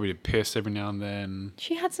 Probably to piss every now and then.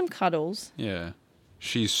 She had some cuddles. Yeah.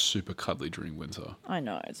 She's super cuddly during winter. I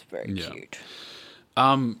know, it's very Yeah. cute.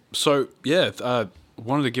 So, yeah,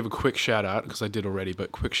 wanted to give a quick shout out, because I did already,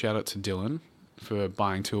 but quick shout out to Dylan for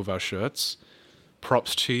buying 2 of our shirts.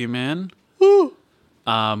 Props to you, man. Woo!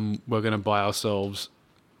 We're going to buy ourselves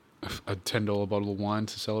a $10 bottle of wine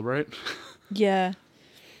to celebrate. Yeah,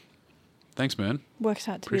 Thanks, man. works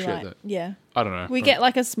out to Appreciate be like, that. yeah. I don't know. We get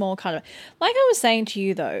like a small kind of, like I was saying to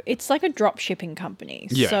you though, it's like a drop shipping company.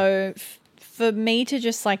 Yeah. So for me to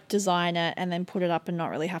just like design it and then put it up and not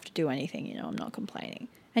really have to do anything, you know, I'm not complaining.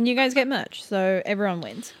 And you guys get merch, so everyone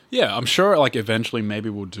wins. Yeah, I'm sure like eventually maybe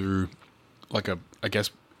we'll do like I guess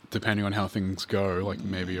depending on how things go, like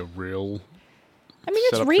maybe a real I mean,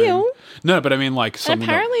 it's setup real. thing. No, but I mean like And something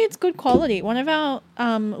that- apparently it's good quality. One of our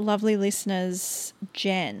lovely listeners,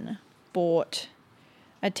 Jen, bought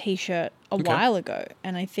a t-shirt a Okay. while ago,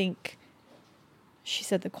 and I think she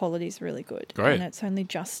said the quality is really good. Great. And it's only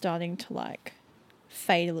just starting to like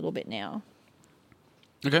fade a little bit now.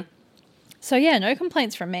 Okay. So yeah, no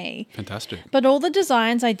complaints from me. Fantastic. But all the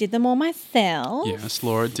designs, I did them all myself. Yes,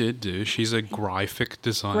 Laura did do. She's a graphic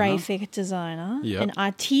designer. Graphic designer. Yep. An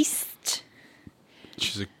artiste.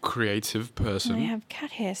 She's a creative And person. I have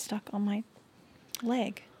cat hair stuck on my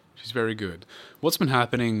leg. She's very good. What's been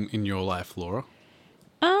happening in your life, Laura?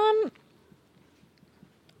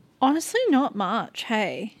 Honestly, not much.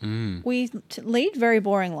 Hey, we lead very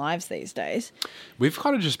boring lives these days. We've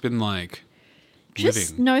kind of just been like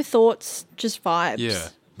Just living. no thoughts, just vibes. Yeah.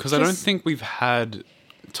 Because I don't Just- think we've had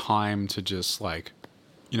time to just like,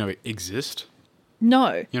 exist.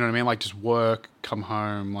 No, You know what I mean? Like just work, come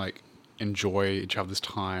home, like enjoy each other's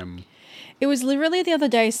time. it was literally the other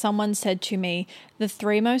day. Someone said to me, the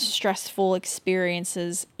 3 most stressful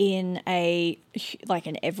experiences in an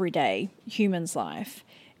everyday human's life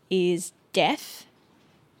is death,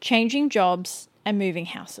 changing jobs, and moving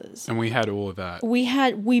houses. And we had all of that.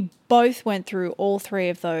 We both went through all 3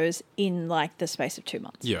 of those in like the space of 2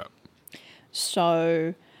 months. Yeah.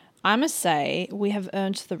 So I must say we have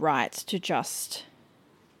earned the right to just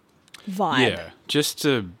vibe. Yeah. Just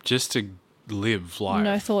to live life.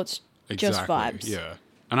 No thoughts, just vibes. Yeah.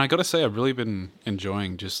 And I got to say, I've really been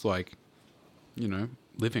enjoying just like,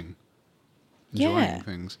 living, enjoying Yeah.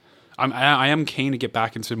 things. I am keen to get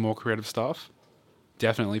back into more creative stuff,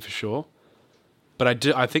 definitely for sure. But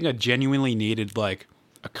I think I genuinely needed like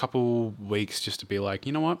a couple weeks just to be like,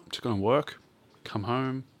 you know what, just gonna work, come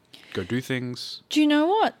home, go do things. Do you know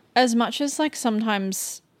what? As much as like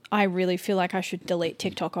sometimes I really feel like I should delete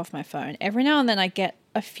TikTok off my phone, every now and then I get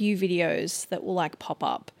a few videos that will like pop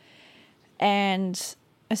up. And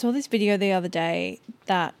I saw this video the other day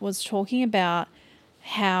that was talking about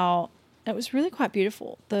how it was really quite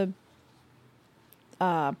beautiful. The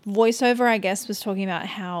voiceover, I guess, was talking about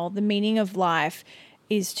how the meaning of life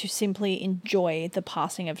is to simply enjoy the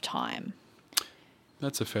passing of time.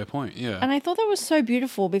 That's a fair point. Yeah. And I thought that was so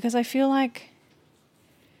beautiful because I feel like,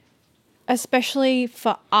 especially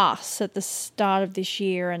for us at the start of this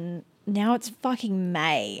year, and now it's fucking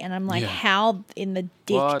May, and I'm like, Yeah. how in the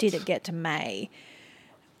dick What? did it get to May?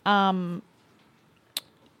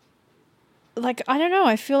 Like, I don't know.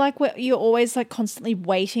 I feel like you're always like constantly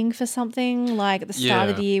waiting for something. Like at the start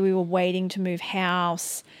of Yeah. the year, we were waiting to move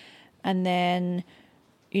house, and then,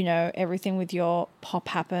 everything with your pop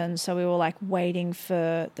happened. So we were like waiting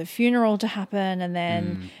for the funeral to happen, and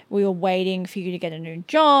then we were waiting for you to get a new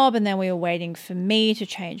job, and then we were waiting for me to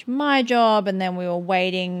change my job, and then we were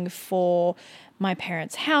waiting for my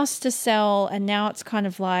parents' house to sell, and now it's kind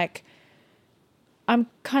of like I'm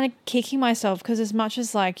kind of kicking myself because as much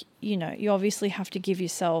as like, you obviously have to give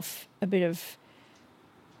yourself a bit of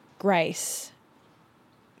grace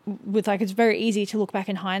with like, it's very easy to look back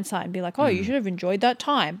in hindsight and be like, oh, you should have enjoyed that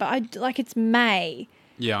time. But it's May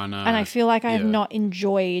Yeah, I know. and I feel like I have Yeah. not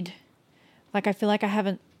enjoyed, like, I feel like I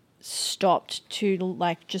haven't stopped to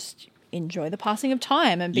like just enjoy the passing of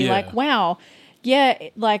time and be Yeah. like, wow, yeah,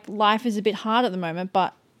 like life is a bit hard at the moment,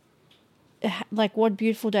 but like what a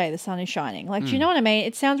beautiful day, the sun is shining. Like, do you know what I mean?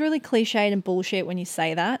 It sounds really cliched and bullshit when you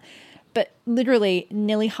say that, but literally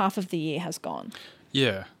nearly half of the year has gone.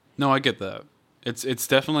 Yeah. No, I get that. It's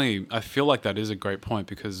definitely, I feel like that is a great point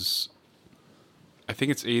because I think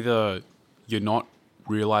it's either you're not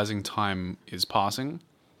realizing time is passing,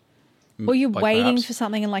 Or you're like waiting perhaps, for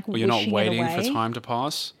something and like or wishing you're not waiting it away. for time to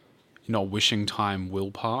pass. You're not wishing time will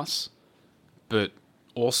pass, but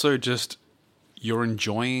also just you're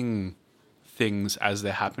enjoying things as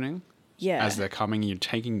they're happening, Yeah. as they're coming.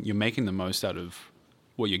 You're making the most out of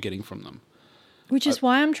what you're getting from them. Which is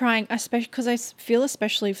why I'm trying, especially because feel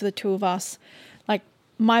especially for the two of us, like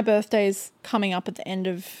my birthday's coming up at the end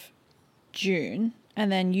of June, and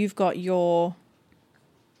then you've got your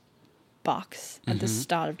bucks at the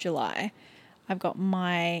start of July. I've got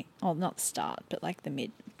not the start, but like the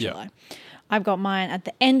mid-July. Yeah. I've got mine at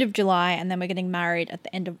the end of July, and then we're getting married at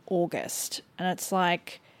the end of August. And it's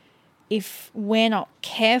like, if we're not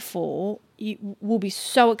careful, we'll be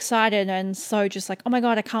so excited and so just like, oh my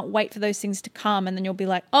God, I can't wait for those things to come. And then you'll be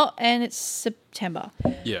like, oh, and it's September.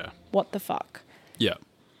 Yeah. What the fuck? Yeah.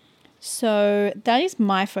 So that is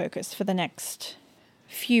my focus for the next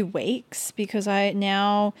few weeks, because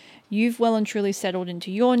you've well and truly settled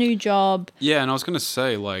into your new job. Yeah, and I was going to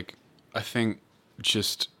say, like, I think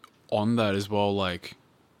just on that as well, like,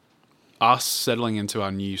 us settling into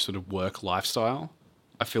our new sort of work lifestyle,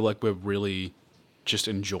 I feel like we're really just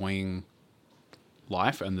enjoying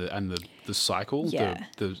life and the cycle, Yeah.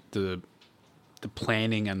 the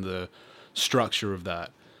planning and the structure of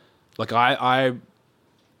that. Like, I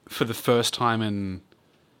for the first time in,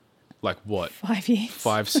 like, what? 5 years.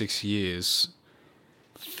 5-6 years,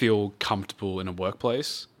 feel comfortable in a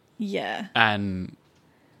workplace Yeah. and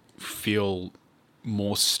feel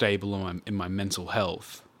more stable in my mental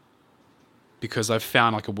health, because I've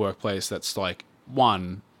found like a workplace that's like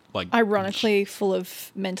Ironically full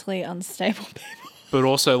of mentally unstable people. but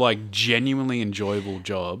also like genuinely enjoyable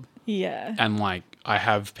job, Yeah. and like I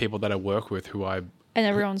have people that I work with who And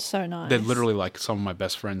everyone's so nice. they're literally like some of my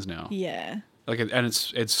best friends now. Yeah. Like, and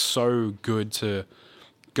it's so good to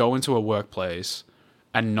go into a workplace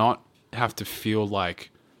and not have to feel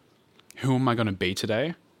like, who am I going to be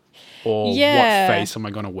today? Or Yeah. what face am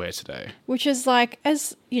I going to wear today? Which is like,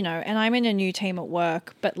 as you know, and I'm in a new team at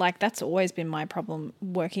work, but like that's always been my problem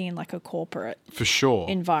working in like a corporate For sure.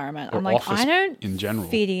 environment. Or I'm like, office I don't in general.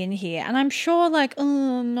 fit in here. And I'm sure like,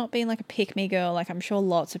 I'm not being like a pick me girl. Like I'm sure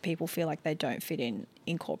lots of people feel like they don't fit in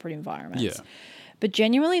corporate environments. Yeah. But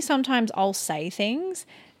genuinely, sometimes I'll say things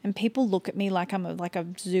and people look at me like I'm a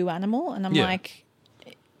zoo animal. And I'm Yeah. like,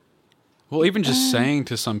 Well, even just saying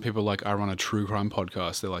to some people, like, I run a true crime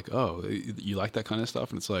podcast, they're like, oh, you like that kind of stuff?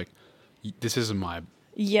 And it's like, this isn't my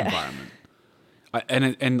yeah. environment.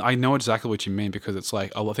 And I know exactly what you mean, because it's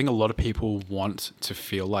like, I think a lot of people want to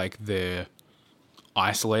feel like they're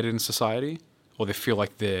isolated in society, or they feel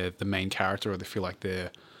like they're the main character, or they feel like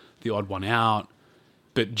they're the odd one out.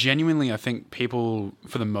 But genuinely, I think people,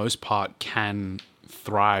 for the most part, can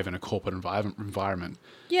thrive in a corporate environment.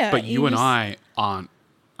 Yeah. But you and I aren't.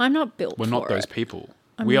 I'm not built We're for not those it. people.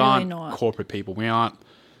 I'm We really aren't not. corporate people. We aren't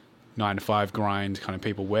 9-to-5 grind kind of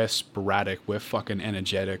people. We're sporadic. We're fucking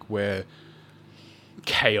energetic. We're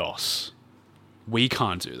chaos. We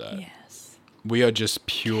can't do that. Yes. We are just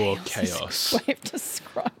pure chaos. We've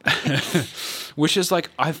described. Which is like,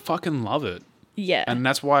 I fucking love it. Yeah. And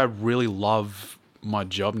that's why I really love my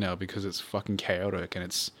job now, because it's fucking chaotic and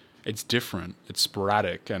it's different. It's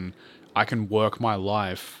sporadic, and I can work my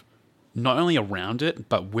life not only around it,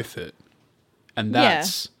 but with it. And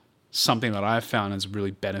that's something that I've found has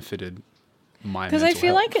really benefited my mental Because I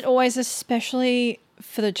feel health. like it always, especially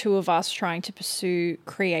for the two of us trying to pursue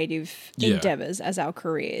creative Yeah. endeavors as our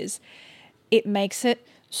careers, it makes it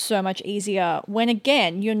so much easier when,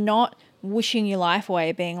 again, you're not wishing your life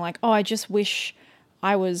away, being like, oh, I just wish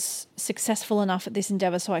I was successful enough at this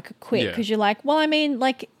endeavor so I could quit. Yeah. Because you're like, well, I mean,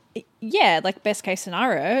 like, yeah, like best case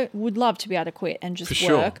scenario, would love to be able to quit and just For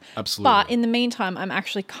sure. work. Absolutely. But in the meantime, I'm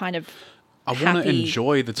actually kind of I want to happy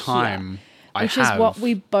enjoy the time I which have. is what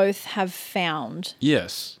we both have found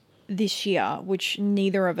Yes. this year, which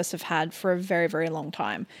neither of us have had for a very, very long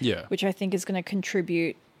time. Yeah. Which I think is going to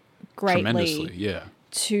contribite greatly Tremendously. Yeah.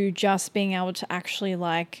 to just being able to actually,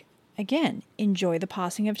 like, again, enjoy the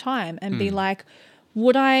passing of time and be like,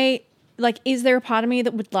 is there a part of me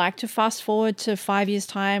that would like to fast forward to 5 years'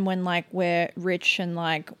 time when, like, we're rich and,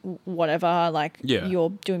 like, whatever, like, Yeah.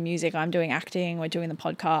 you're doing music, I'm doing acting, we're doing the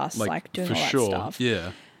podcast, like doing for all that sure. stuff.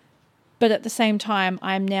 Yeah. But at the same time,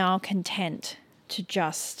 I'm now content to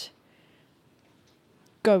just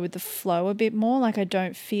go with the flow a bit more. Like, I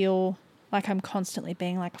don't feel like I'm constantly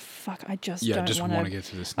being like, fuck, I just Yeah. don't Just want want to to get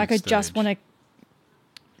to this. like, I next just stage. want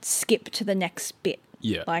to skip to the next bit.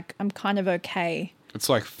 Yeah. Like, I'm kind of okay. It's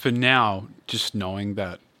like, for now, just knowing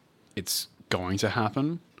that it's going to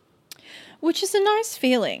happen. Which is a nice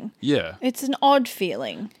feeling. Yeah. It's an odd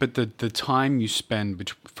feeling. But the time you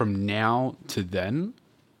spend from now to then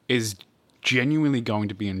is genuinely going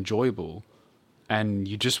to be enjoyable. And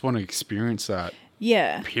you just want to experience that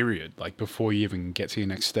Yeah. period, like before you even get to your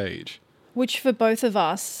next stage. Which for both of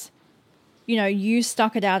us, you know, you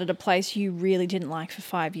stuck it out at a place you really didn't like for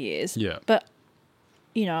 5 years. Yeah. But,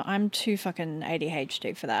 you know, I'm too fucking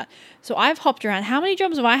ADHD for that. So I've hopped around. How many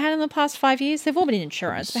jobs have I had in the past 5 years? They've all been in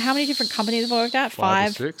insurance. But how many different companies have I worked at?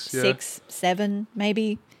 5 or 5, 6, yeah. 6, 7,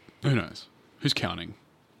 maybe. Who knows? Who's counting?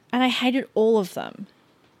 And I hated all of them.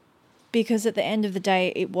 Because at the end of the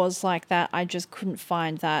day, it was like that. I just couldn't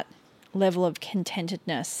find that level of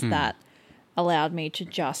contentedness that allowed me to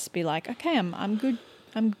just be like, okay, I'm good.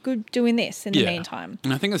 I'm good doing this in the meantime.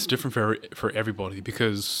 And I think that's different for everybody,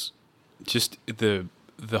 because just the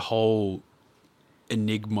whole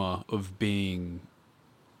enigma of being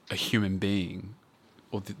a human being,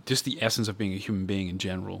 or just the essence of being a human being in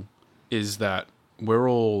general, is that we're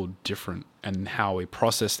all different and how we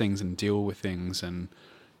process things and deal with things and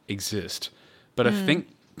exist. But I think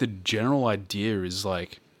the general idea is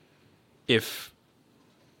like, if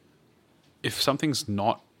something's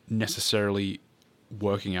not necessarily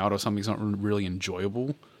working out or something's not really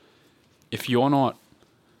enjoyable, if you're not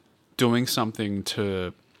doing something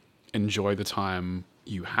to enjoy the time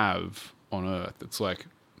you have on Earth, it's like,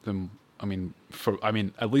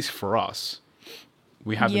 at least for us,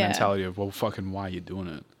 we have the mentality of, well, fucking, why are you doing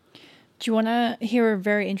it? Do you want to hear a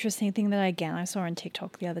very interesting thing that I saw on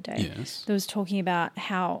TikTok the other day? Yes. That was talking about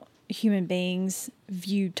how human beings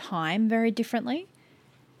view time very differently.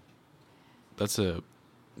 That's a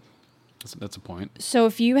point. So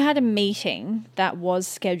if you had a meeting that was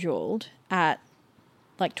scheduled at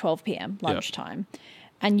like 12 p.m. lunchtime,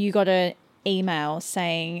 and you got an email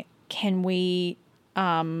saying, can we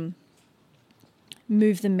move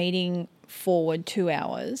the meeting forward 2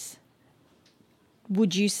 hours?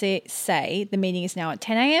 Would you say the meeting is now at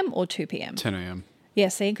 10 a.m. or 2 p.m.? 10 a.m. Yeah,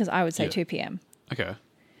 see, because I would say 2 p.m. Okay.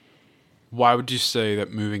 Why would you say that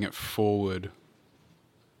moving it forward?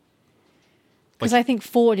 Because I think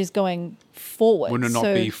forward is going forward. Wouldn't it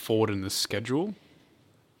not be forward in the schedule?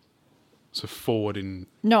 So forward in...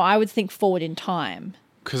 No, I would think forward in time.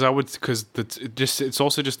 Because it's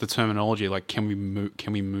also just the terminology. Like, can we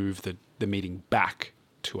move the meeting back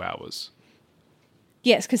 2 hours?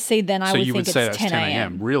 Yes, because see, then I would think it's 10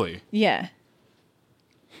 a.m. Really? Yeah.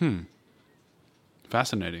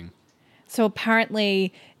 Fascinating. So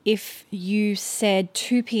apparently, if you said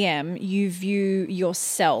 2 p.m., you view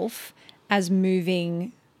yourself as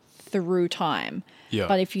moving through time. Yeah.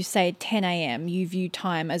 But if you say 10 a.m., you view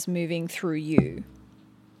time as moving through you.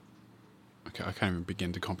 Okay, I can't even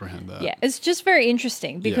begin to comprehend that. Yeah, it's just very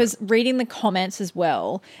interesting because reading the comments as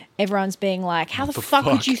well, everyone's being like, how the fuck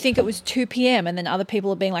would you think it was 2 p.m.? And then other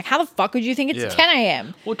people are being like, how the fuck would you think it's 10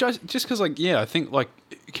 a.m.? Well, just because, I think,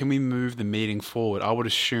 can we move the meeting forward? I would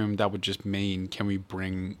assume that would just mean, can we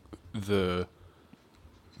bring the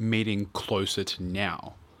meeting closer to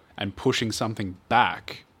now? And pushing something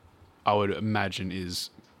back, I would imagine, is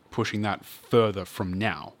pushing that further from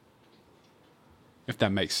now. If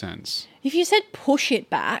that makes sense. If you said push it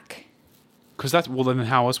back... Because then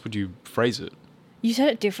how else would you phrase it? You said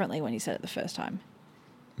it differently when you said it the first time.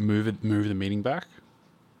 Move the meeting back?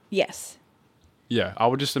 Yes. Yeah, I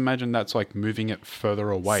would just imagine that's like moving it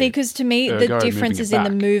further away. See, because to me, the difference is in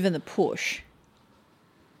the move and the push.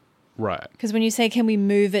 Right. Because when you say, can we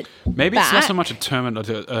move it Maybe back, it's not so much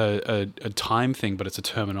a time thing, but it's a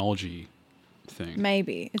terminology thing.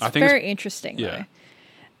 Maybe. It's very interesting, though.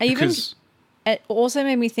 Because... It also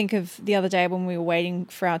made me think of the other day when we were waiting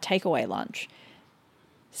for our takeaway lunch.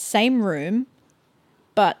 Same room,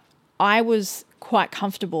 but I was quite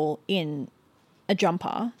comfortable in a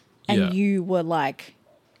jumper and you were like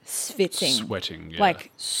sweating,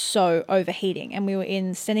 like so overheating. And we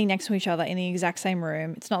were standing next to each other in the exact same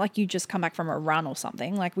room. It's not like you just come back from a run or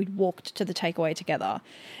something. Like we'd walked to the takeaway together.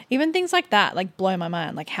 Even things like that, like blow my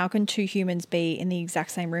mind. Like how can two humans be in the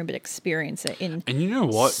exact same room but experience it in and you know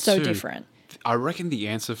what, so different? I reckon the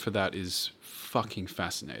answer for that is fucking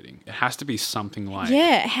fascinating. It has to be something like...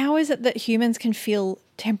 Yeah, how is it that humans can feel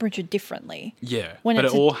temperature differently? Yeah, when but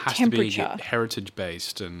it's it all has temperature. to be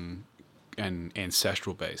heritage-based and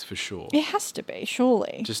ancestral-based for sure. It has to be,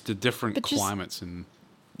 surely. Just the different climates and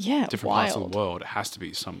different parts of the world. It has to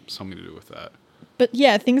be something to do with that. But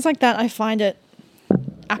yeah, things like that, I find it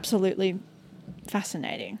absolutely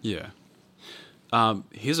fascinating. Yeah.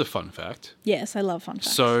 Here's a fun fact. Yes, I love fun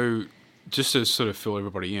facts. So... just to sort of fill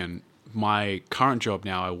everybody in, my current job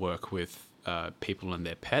now, I work with people and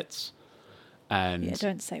their pets. And Yeah,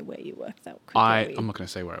 don't say where you work. That could get weird. I'm not going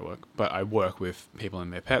to say where I work, but I work with people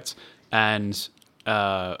and their pets. And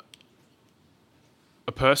a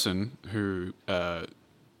person who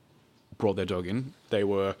brought their dog in, they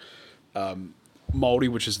were Māori,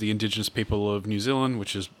 which is the indigenous people of New Zealand,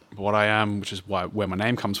 which is what I am, which is where my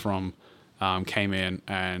name comes from, came in,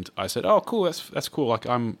 and I said, "Oh, cool, that's cool. Like,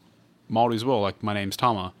 I'm Māori as well. Like, my name's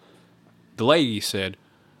Tama." The lady said,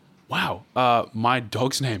 "Wow, my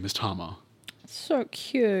dog's name is Tama." So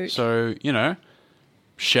cute. So,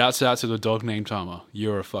 shouts out to the dog named Tama.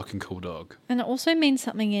 You're a fucking cool dog. And it also means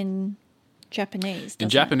something in Japanese, In doesn't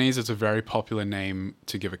Japanese, it's a very popular name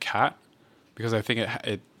to give a cat because I think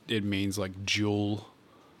it means like jewel,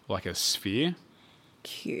 like a sphere.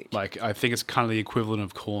 Cute. Like, I think it's kind of the equivalent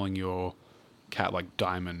of calling your cat like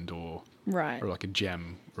diamond or Right. like a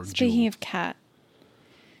gem or a Speaking jewel. of cat,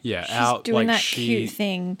 Yeah, she's doing that cute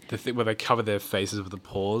thing. The thing where they cover their faces with the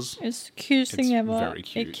paws. It's the cutest thing It's ever. very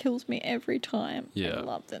cute. It kills me every time. Yeah. I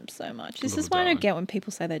love them so much. This Little is why I don't darling. get when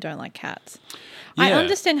people say they don't like cats. I Yeah.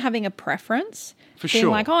 understand having a preference. For being sure.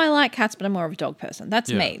 like, oh, I like cats, but I'm more of a dog person. That's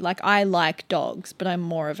Yeah. me. Like, I like dogs, but I'm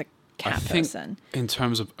more of a cat I think person. in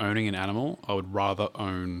terms of owning an animal, I would rather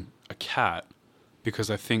own a cat because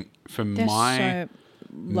I think for They're my so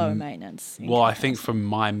low maintenance. in well, I think comparison. for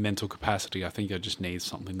my mental capacity, I think I just need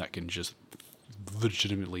something that can just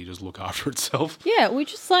legitimately just look after itself. Yeah, we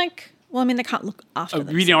just like. Well, I mean, they can't look after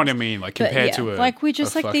themselves. You know what I mean? Like But compared yeah, to a like we're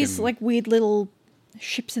just a like these fucking- like weird little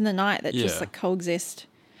ships in the night that just Yeah. like coexist.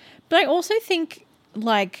 But I also think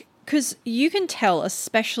like because you can tell,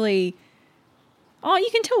 especially, you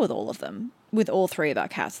can tell with all of them, with all three of our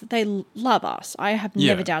cats, that they love us. I have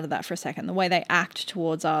Yeah. never doubted that for a second. The way they act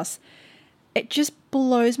towards us, it just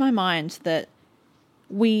blows my mind that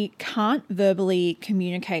we can't verbally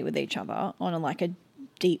communicate with each other on a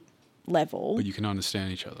deep level. but you can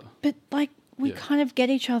understand each other. But like we Yeah. kind of get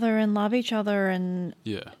each other and love each other, and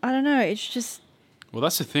Yeah. I don't know. It's just Well,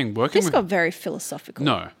 that's the thing. Working this with got very philosophical.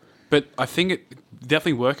 no, but I think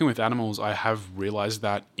definitely working with animals. I have realized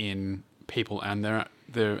that in people and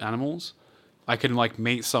their animals, I can like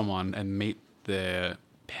meet someone and meet their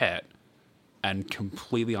pet and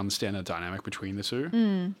completely understand the dynamic between the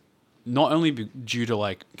two. Not only due to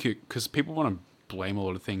like because people want to blame a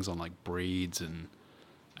lot of things on like breeds and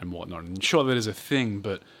whatnot. And sure, that is a thing,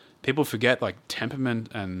 but people forget like temperament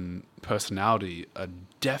and personality are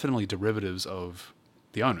definitely derivatives of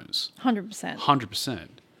the owners. 100%.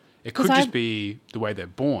 100%. It could 'Cause just I've- be the way they're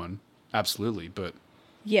born, absolutely, but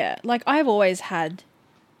Yeah, like I've always had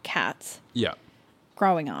cats yeah,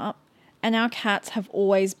 growing up, and our cats have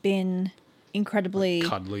always been incredibly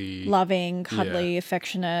cuddly. loving, cuddly, Yeah.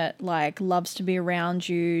 affectionate, like loves to be around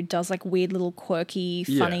you, does like weird little quirky,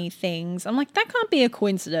 Yeah. funny things. I'm like, that can't be a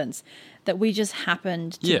coincidence that we just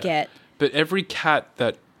happened to Yeah. get. But every cat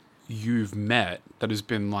that you've met that has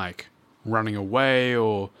been like running away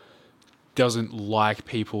or doesn't like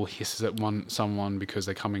people, hisses at someone because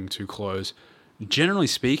they're coming too close, generally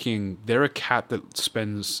speaking, they're a cat that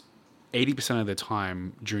spends 80% of their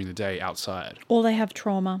time during the day outside. Or they have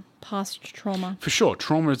trauma, past trauma. For sure,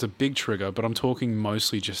 trauma is a big trigger, but I'm talking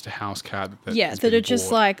mostly just a house cat that Yeah, has that been are just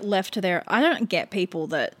bought. like left to their. I don't get people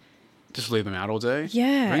that. Just leave them out all day?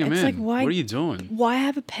 Yeah, Bring them it's in. like, why- What are you doing? Why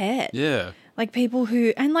have a pet? Yeah. Like people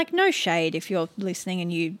who, and like no shade if you're listening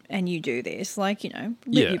and you do this, like, live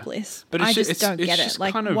Yeah. your bliss. But I it's just it's- don't it's get it. just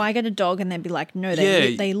Like, kind of- why get a dog and then be like, no,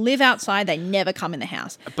 Yeah. they live outside, they never come in the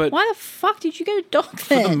house. But- why the fuck did you get a dog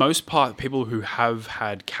For then? the most part, people who have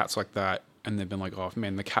had cats like that and they've been like, oh,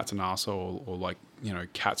 man, the cat's an arsehole, or like,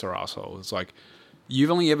 cats are assholes. It's like,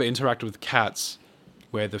 you've only ever interacted with cats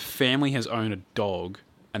where the family has owned a dog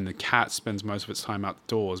and the cat spends most of its time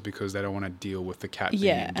outdoors because they don't want to deal with the cat being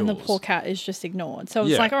Yeah, and the indoors. poor cat is just ignored. So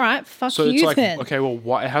it's Yeah. like, all right, fuck So you it's like, then. okay, well,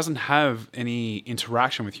 why, it doesn't have any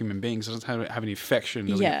interaction with human beings, doesn't have any affection,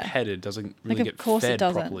 doesn't Yeah. get petted, doesn't really of get course it fed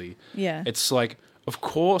doesn't. properly. Yeah. It's like, of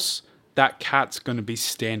course, that cat's going to be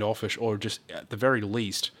standoffish or just, at the very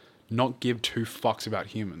least, not give two fucks about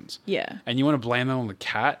humans. Yeah. And you want to blame that on the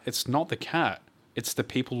cat? It's not the cat. It's the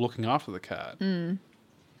people looking after the cat.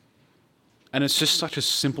 And it's just such a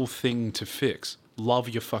simple thing to fix. Love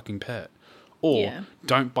your fucking pet. Or Yeah.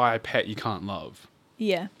 don't buy a pet you can't love.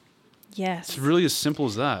 Yeah. Yes. It's really as simple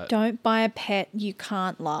as that. Don't buy a pet you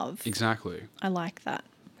can't love. Exactly. I like that.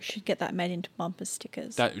 We should get that made into bumper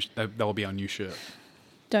stickers. That'll be our new shirt.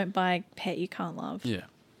 Don't buy a pet you can't love. Yeah.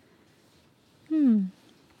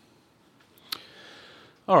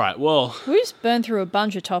 All right. Well, We just burned through a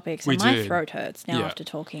bunch of topics We and my did. throat hurts now Yeah. after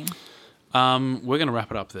talking. we're gonna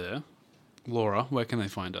wrap it up there. Laura, where can they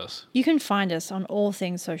find us? You can find us on all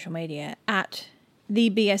things social media at the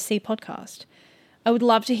BSC Podcast. I would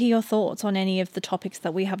love to hear your thoughts on any of the topics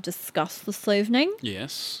that we have discussed this evening.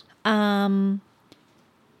 Yes. I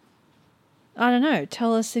don't know.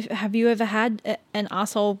 Tell us have you ever had an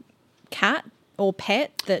arsehole cat or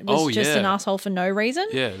pet that was just an arsehole for no reason?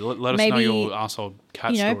 Yeah, let us know your arsehole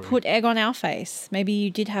cat story. Put egg on our face. Maybe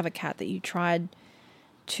you did have a cat that you tried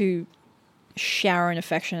to shower in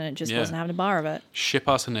affection and it just wasn't having a bar of it. Ship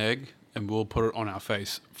us an egg and we'll put it on our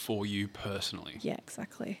face for you personally. Yeah,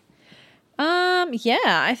 exactly.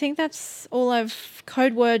 I think that's all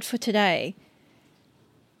code word for today.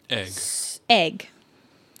 Egg. Egg.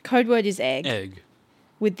 Code word is egg. Egg.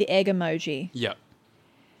 With the egg emoji. Yep.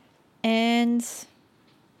 And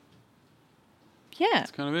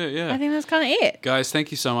that's kind of it, yeah. I think that's kind of it. Guys, thank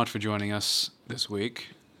you so much for joining us this week.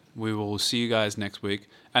 We will see you guys next week.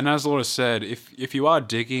 And as Laura said, if you are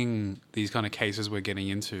digging these kind of cases we're getting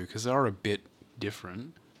into, because they are a bit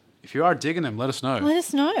different, if you are digging them, let us know. Let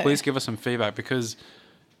us know. Please give us some feedback, because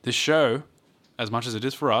this show, as much as it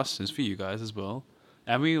is for us, is for you guys as well.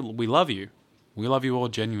 And we love you. We love you all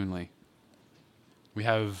genuinely. We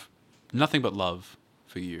have nothing but love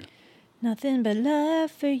for you. Nothing but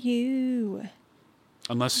love for you.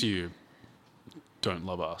 Unless you don't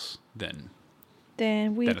love us, then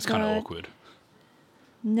it's kind of awkward.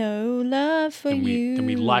 No love for you. And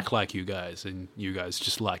we like you guys, and you guys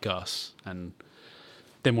just like us, and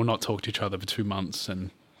then we'll not talk to each other for 2 months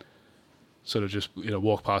and sort of just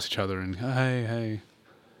walk past each other and hey.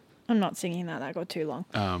 I'm not singing that. That got too long.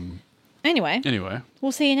 Anyway,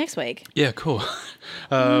 we'll see you next week. Yeah, cool.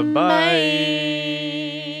 Bye.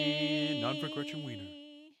 None for Gretchen Wiener.